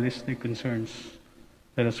legalistic concerns.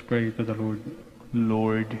 Let us pray to the Lord.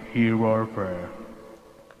 Lord, hear our prayer.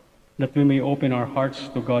 That we may open our hearts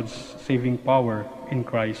to God's saving power in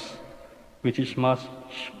Christ, which is much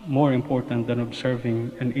more important than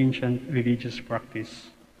observing an ancient religious practice.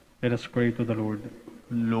 Let us pray to the Lord.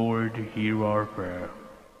 Lord, hear our prayer.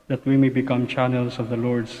 That we may become channels of the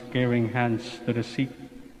Lord's caring hands to the sick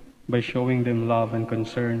by showing them love and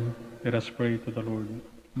concern. Let us pray to the Lord.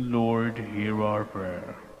 Lord, hear our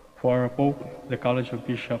prayer. For our Pope, the College of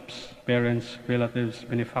Bishops, parents, relatives,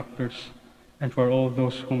 benefactors, and for all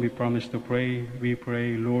those whom we promise to pray, we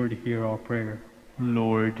pray, Lord, hear our prayer.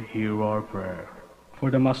 Lord, hear our prayer.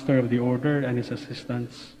 For the Master of the Order and his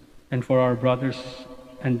assistants, and for our brothers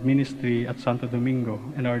and ministry at Santo Domingo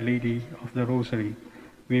and Our Lady of the Rosary,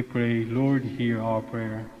 we pray, Lord, hear our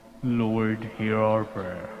prayer. Lord, hear our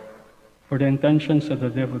prayer. For the intentions of the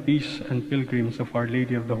devotees and pilgrims of Our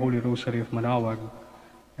Lady of the Holy Rosary of Manaoag,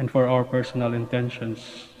 and for our personal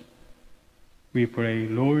intentions, we pray,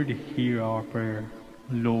 Lord, hear our prayer.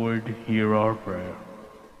 Lord, hear our prayer.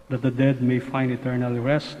 That the dead may find eternal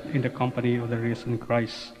rest in the company of the risen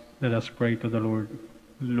Christ. Let us pray to the Lord.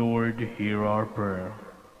 Lord, hear our prayer.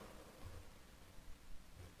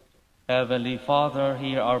 Heavenly Father,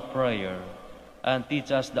 hear our prayer, and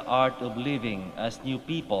teach us the art of living as new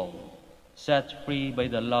people, set free by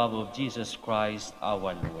the love of Jesus Christ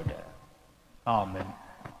our Lord. Amen.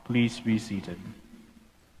 Please be seated.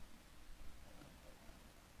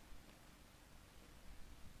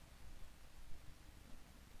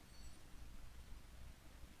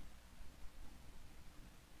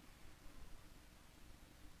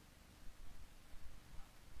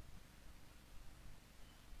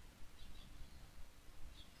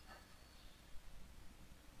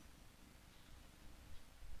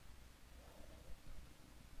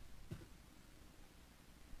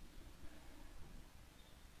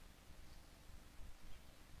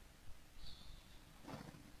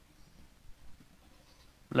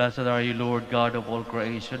 Blessed are you, Lord God of all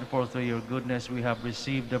creation, for through your goodness we have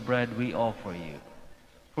received the bread we offer you.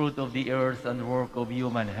 Fruit of the earth and work of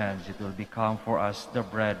human hands, it will become for us the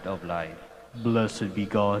bread of life. Blessed be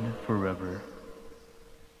God forever.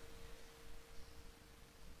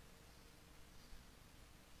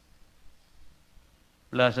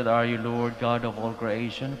 Blessed are you, Lord God of all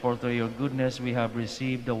creation, for through your goodness we have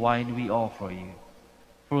received the wine we offer you.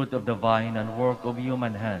 Fruit of the vine and work of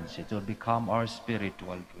human hands, it will become our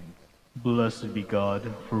spiritual drink. Blessed be God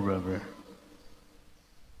forever.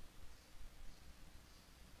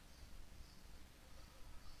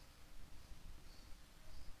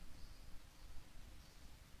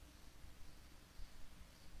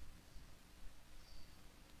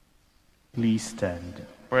 Please stand.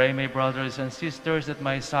 Pray, my brothers and sisters, that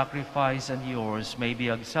my sacrifice and yours may be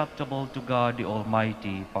acceptable to God the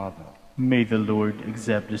Almighty Father. May the Lord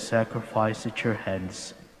accept the sacrifice at your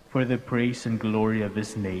hands for the praise and glory of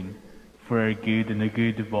his name, for our good and the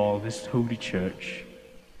good of all his holy church.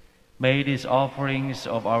 May these offerings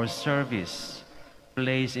of our service,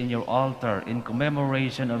 placed in your altar in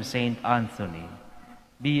commemoration of Saint Anthony,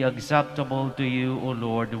 be acceptable to you, O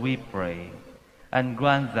Lord, we pray, and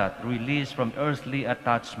grant that, released from earthly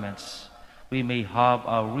attachments, we may have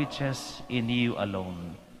our riches in you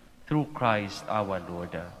alone. Through Christ our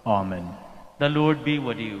Lord. Amen. The Lord be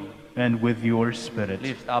with you. And with your spirit.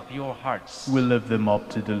 Lift up your hearts. We lift them up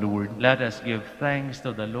to the Lord. Let us give thanks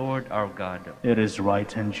to the Lord our God. It is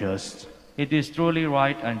right and just. It is truly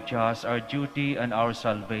right and just, our duty and our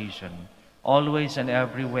salvation, always and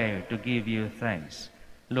everywhere to give you thanks,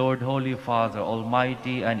 Lord, Holy Father,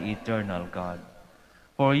 Almighty and eternal God.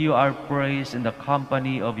 For you are praised in the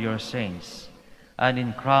company of your saints, and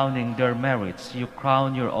in crowning their merits, you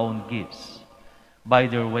crown your own gifts. By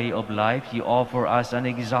their way of life, you offer us an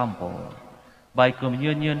example. By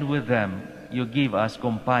communion with them, you give us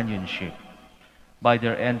companionship. By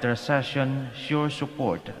their intercession, sure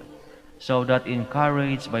support, so that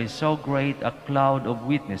encouraged by so great a cloud of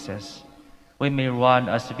witnesses, we may run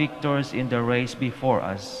as victors in the race before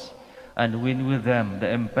us, and win with them the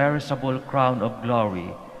imperishable crown of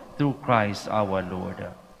glory through Christ our Lord.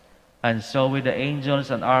 And so with the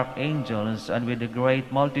angels and archangels, and with the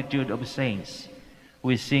great multitude of saints,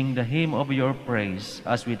 we sing the hymn of your praise,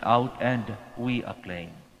 as without end we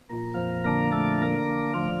acclaim.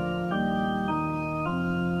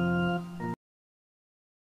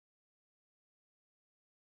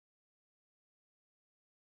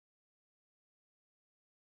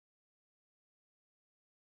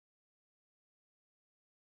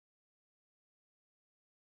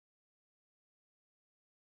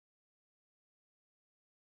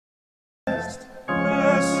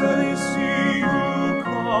 Blessed is he who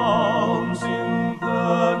comes in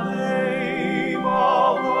the name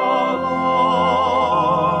of the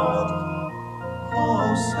Lord.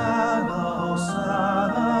 Hosanna,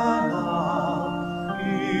 Hosanna,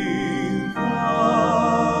 in the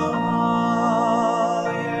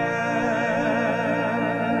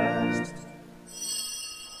highest.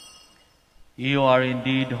 You are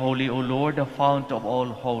indeed holy, O Lord, the fount of all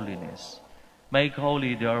holiness. Make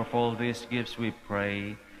holy, therefore, these gifts, we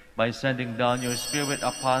pray, by sending down your Spirit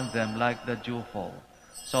upon them like the dewfall,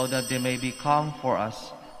 so that they may become for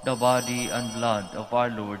us the body and blood of our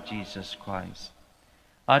Lord Jesus Christ.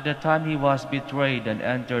 At the time he was betrayed and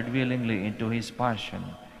entered willingly into his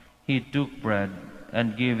passion, he took bread,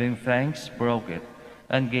 and giving thanks, broke it,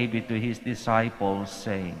 and gave it to his disciples,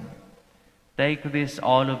 saying, "Take this,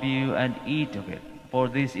 all of you, and eat of it, for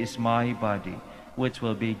this is my body, which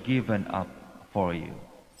will be given up for you."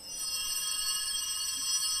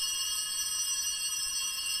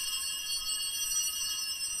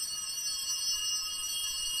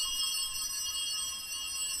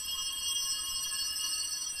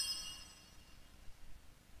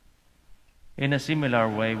 In a similar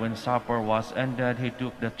way, when supper was ended, he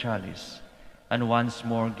took the chalice, and once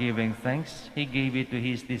more giving thanks, he gave it to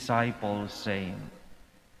his disciples, saying,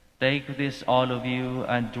 "Take this, all of you,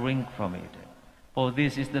 and drink from it. For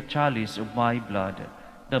this is the chalice of my blood,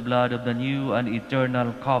 the blood of the new and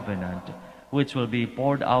eternal covenant, which will be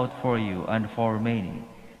poured out for you and for many,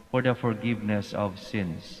 for the forgiveness of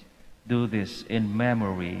sins. Do this in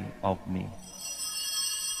memory of me."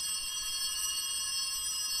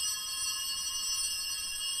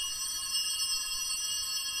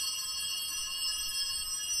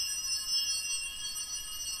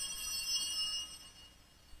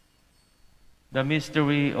 The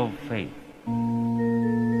mystery of faith.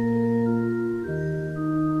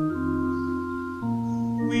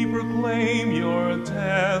 We proclaim your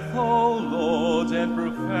death, O Lord, and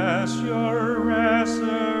profess your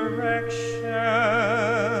resurrection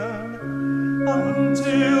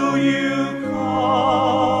until you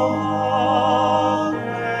come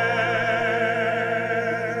again.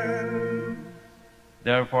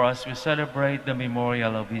 Therefore, as we celebrate the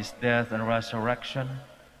memorial of his death and resurrection,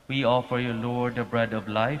 we offer you, Lord, the bread of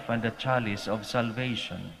life and the chalice of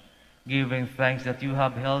salvation, giving thanks that you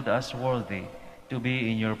have held us worthy to be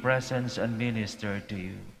in your presence and minister to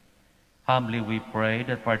you. Humbly we pray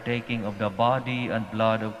that, partaking of the body and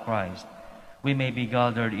blood of Christ, we may be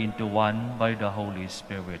gathered into one by the Holy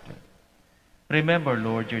Spirit. Remember,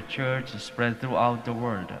 Lord, your church spread throughout the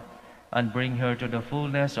world, and bring her to the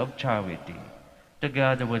fullness of charity,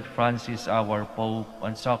 together with Francis our Pope,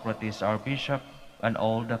 and Socrates our Bishop, and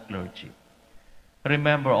all the clergy.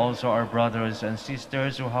 Remember also our brothers and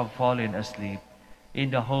sisters who have fallen asleep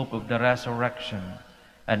in the hope of the resurrection,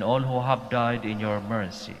 and all who have died in your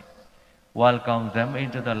mercy. Welcome them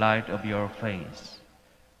into the light of your face.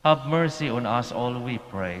 Have mercy on us all, we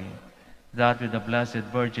pray, that with the Blessed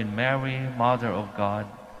Virgin Mary, Mother of God,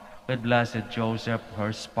 with Blessed Joseph,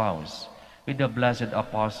 her spouse, with the blessed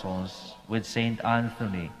apostles, with Saint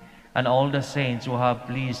Anthony, and all the saints who have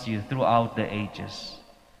pleased you throughout the ages,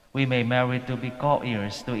 we may merit to be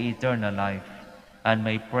co-heirs to eternal life, and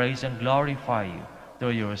may praise and glorify you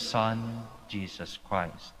through your Son, Jesus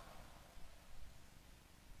Christ.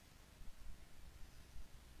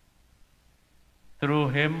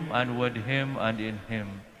 Through him, and with him, and in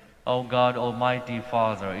him, O God, Almighty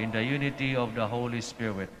Father, in the unity of the Holy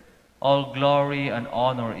Spirit, all glory and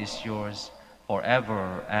honor is yours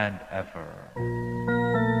forever and ever.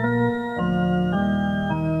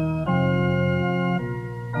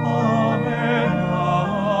 Amen,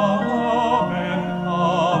 amen, amen,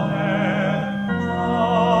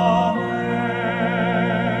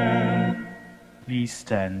 amen. Please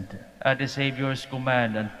stand. At the Savior's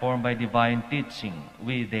command and formed by divine teaching,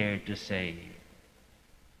 we dare to say,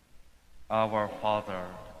 Our Father,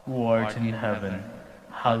 Who art in heaven,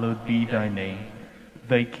 hallowed be thy name.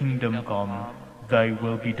 Thy kingdom come, Thy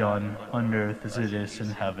will be done on earth as it is in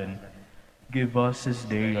heaven. Give us this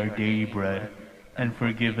day our daily bread, and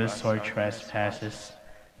forgive us our trespasses,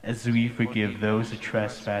 as we forgive those who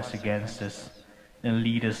trespass against us. And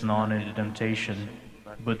lead us not into temptation,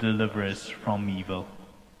 but deliver us from evil.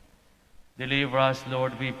 Deliver us,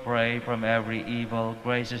 Lord, we pray, from every evil.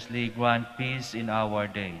 Graciously grant peace in our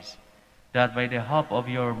days, that by the help of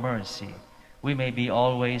your mercy we may be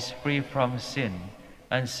always free from sin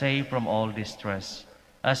and safe from all distress,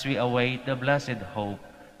 as we await the blessed hope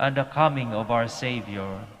and the coming of our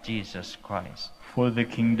Savior, Jesus Christ. For the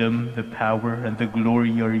kingdom, the power, and the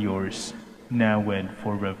glory are yours, now and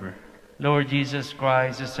forever. Lord Jesus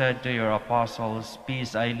Christ, you said to your apostles,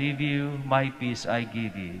 Peace I leave you, my peace I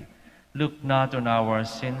give you. Look not on our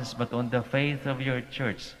sins, but on the faith of your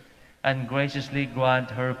church, and graciously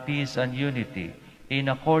grant her peace and unity in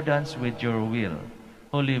accordance with your will,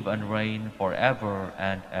 who live and reign forever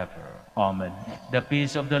and ever. Amen. The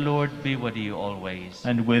peace of the Lord be with you always.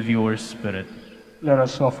 And with your spirit. Let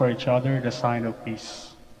us offer each other the sign of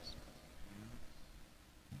peace.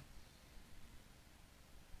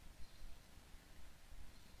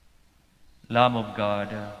 Lamb of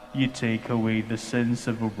God, You take away the sins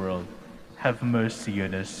of the world. Have mercy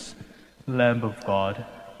on us. Lamb of God,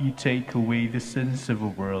 you take away the sins of the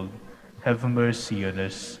world. Have mercy on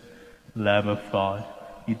us. Lamb of God,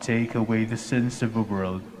 you take away the sins of the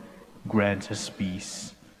world. Grant us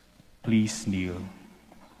peace. Please kneel.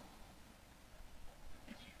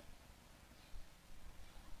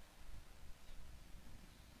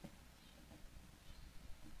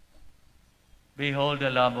 behold the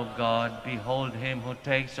Lamb of God, behold him who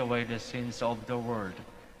takes away the sins of the world.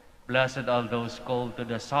 Blessed are those called to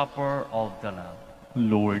the supper of the Lamb.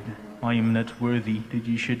 Lord, I am not worthy that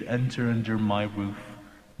you should enter under my roof,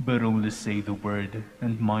 but only say the word,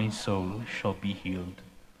 and my soul shall be healed.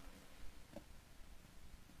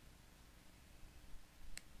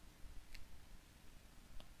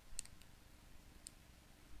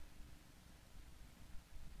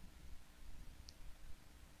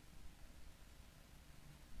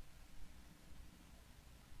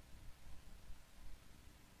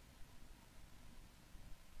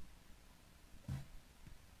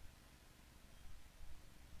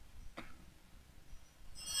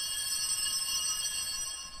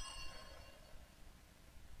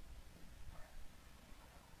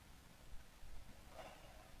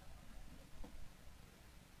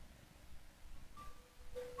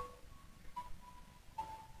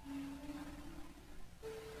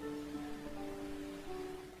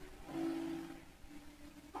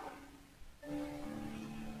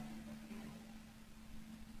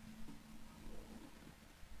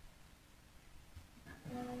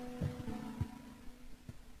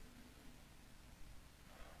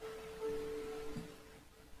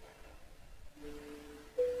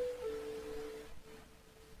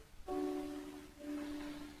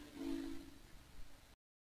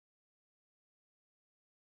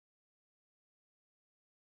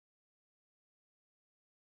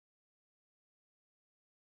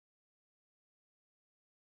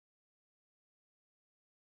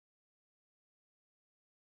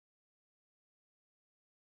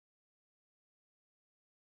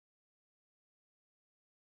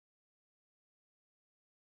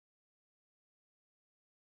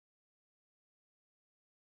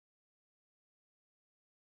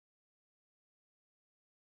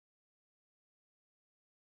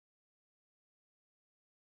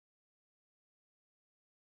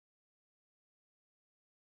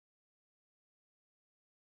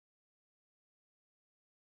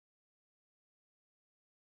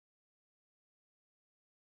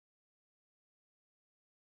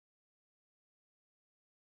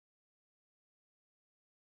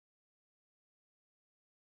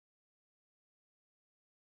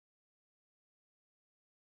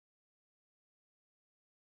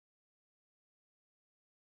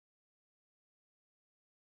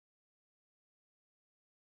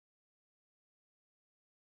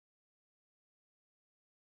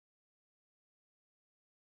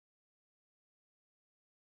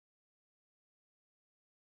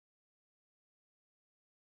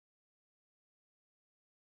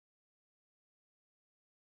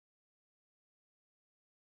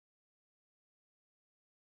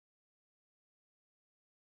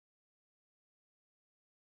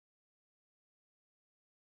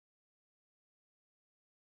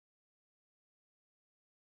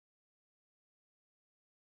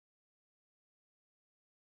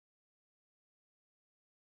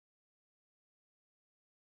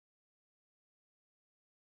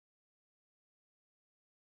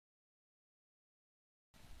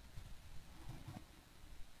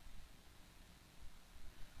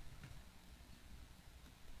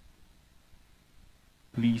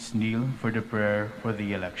 Please kneel for the prayer for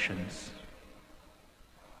the elections.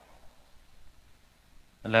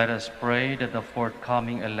 Let us pray that the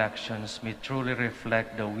forthcoming elections may truly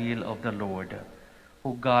reflect the will of the Lord,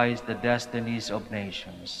 who guides the destinies of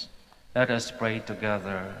nations. Let us pray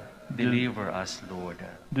together. Deliver us, Lord.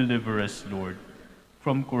 Deliver us, Lord,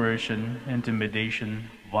 from coercion,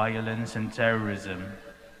 intimidation, violence, and terrorism.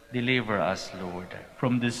 Deliver us, Lord.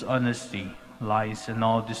 From dishonesty, lies, and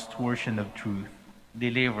all distortion of truth.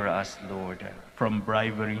 Deliver us, Lord. From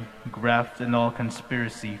bribery, graft, and all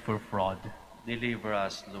conspiracy for fraud. Deliver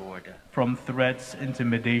us, Lord. From threats,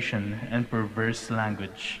 intimidation, and perverse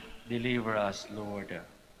language. Deliver us, Lord.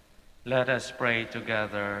 Let us pray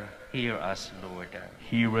together. Hear us, Lord.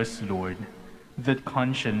 Hear us, Lord, that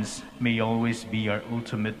conscience may always be our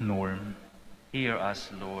ultimate norm. Hear us,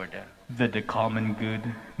 Lord. That the common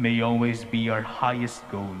good may always be our highest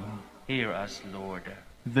goal. Hear us, Lord.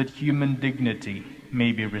 That human dignity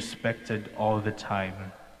may be respected all the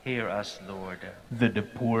time. Hear us, Lord. That the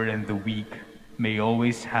poor and the weak may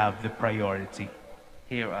always have the priority.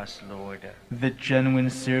 Hear us, Lord. That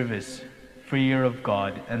genuine service, fear of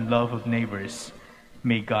God, and love of neighbors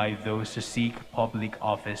may guide those who seek public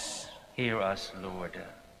office. Hear us, Lord.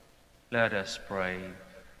 Let us pray.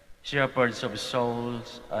 Shepherds of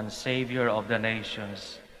souls and Savior of the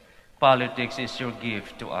nations, politics is your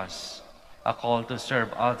gift to us, a call to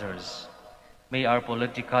serve others. May our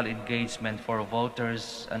political engagement for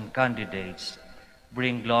voters and candidates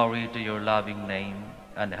bring glory to your loving name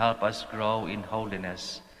and help us grow in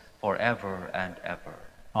holiness forever and ever.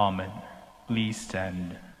 Amen. Please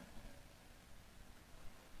stand.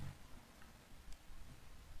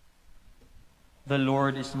 The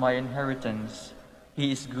Lord is my inheritance.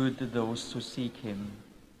 He is good to those who seek him.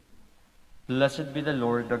 Blessed be the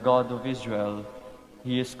Lord, the God of Israel.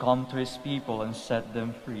 He has come to his people and set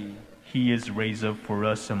them free. He has raised up for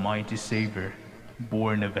us a mighty Savior,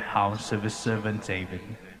 born of the house of his servant David.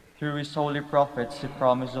 Through his holy prophets he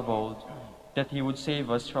promised of old that he would save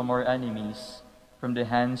us from our enemies, from the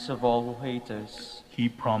hands of all who hate us. He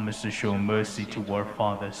promised to show mercy to our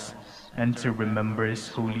fathers and to remember his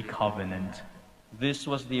holy covenant. This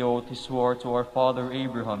was the oath he swore to our father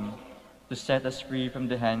Abraham, to set us free from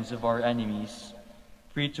the hands of our enemies,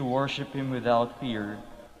 free to worship him without fear,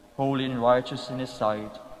 holy and righteous in his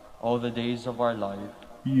sight, all the days of our life.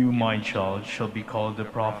 You, my child, shall be called the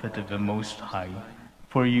prophet of the Most High,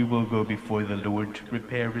 for you will go before the Lord to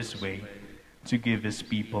prepare his way, to give his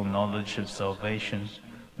people knowledge of salvation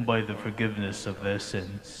by the forgiveness of their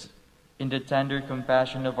sins. In the tender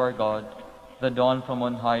compassion of our God, the dawn from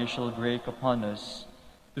on high shall break upon us,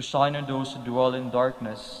 to shine on those who dwell in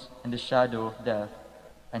darkness and the shadow of death,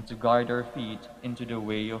 and to guide our feet into the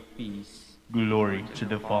way of peace. Glory to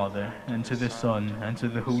the Father, and to the Son, and to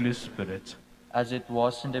the Holy Spirit. As it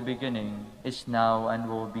was in the beginning, is now, and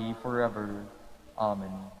will be forever.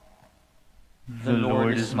 Amen. The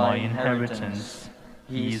Lord is my inheritance.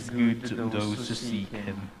 He is good to those who seek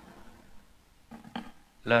him.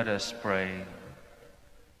 Let us pray.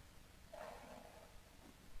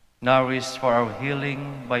 Nourished for our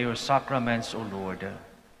healing by your sacraments, O Lord,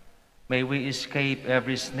 may we escape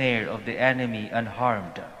every snare of the enemy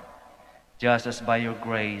unharmed, just as by your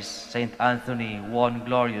grace Saint Anthony won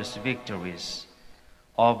glorious victories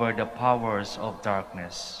over the powers of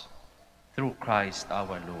darkness. Through Christ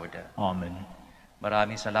our Lord. Amen.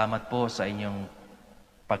 Maraming salamat po sa inyong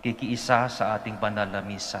pagkikiisa sa ating banal na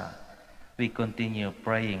misa. We continue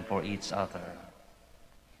praying for each other.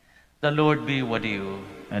 The Lord be with you.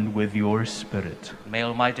 And with your spirit. May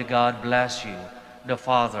Almighty God bless you, the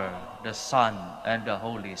Father, the Son, and the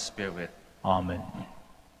Holy Spirit. Amen.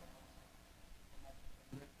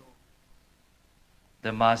 The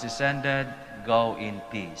Mass is ended. Go in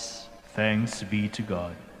peace. Thanks be to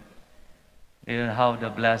God. You have the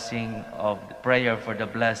blessing of the prayer for the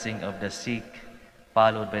blessing of the sick,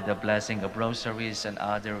 followed by the blessing of rosaries and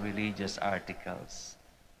other religious articles.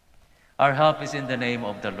 Our help is in the name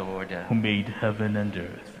of the Lord, who made heaven and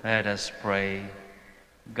earth. Let us pray.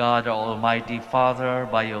 God, our Almighty Father,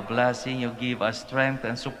 by your blessing you give us strength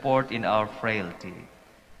and support in our frailty.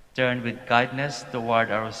 Turn with kindness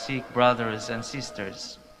toward our sick brothers and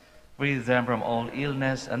sisters. Free them from all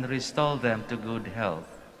illness and restore them to good health.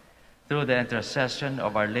 Through the intercession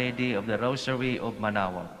of Our Lady of the Rosary of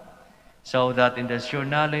Manaoag, so that in the sure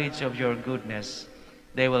knowledge of your goodness,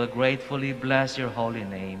 they will gratefully bless your holy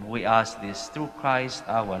name. We ask this through Christ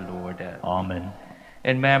our Lord. Amen.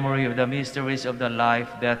 In memory of the mysteries of the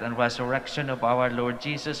life, death, and resurrection of our Lord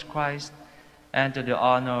Jesus Christ, and to the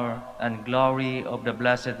honor and glory of the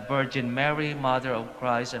Blessed Virgin Mary, Mother of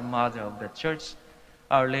Christ and Mother of the Church,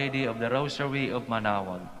 Our Lady of the Rosary of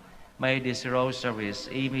Manaoag, may these rosaries,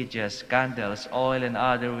 images, candles, oil, and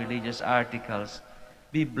other religious articles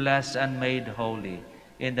be blessed and made holy.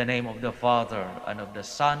 In the name of the Father, and of the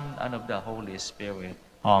Son, and of the Holy Spirit.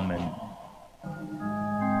 Amen.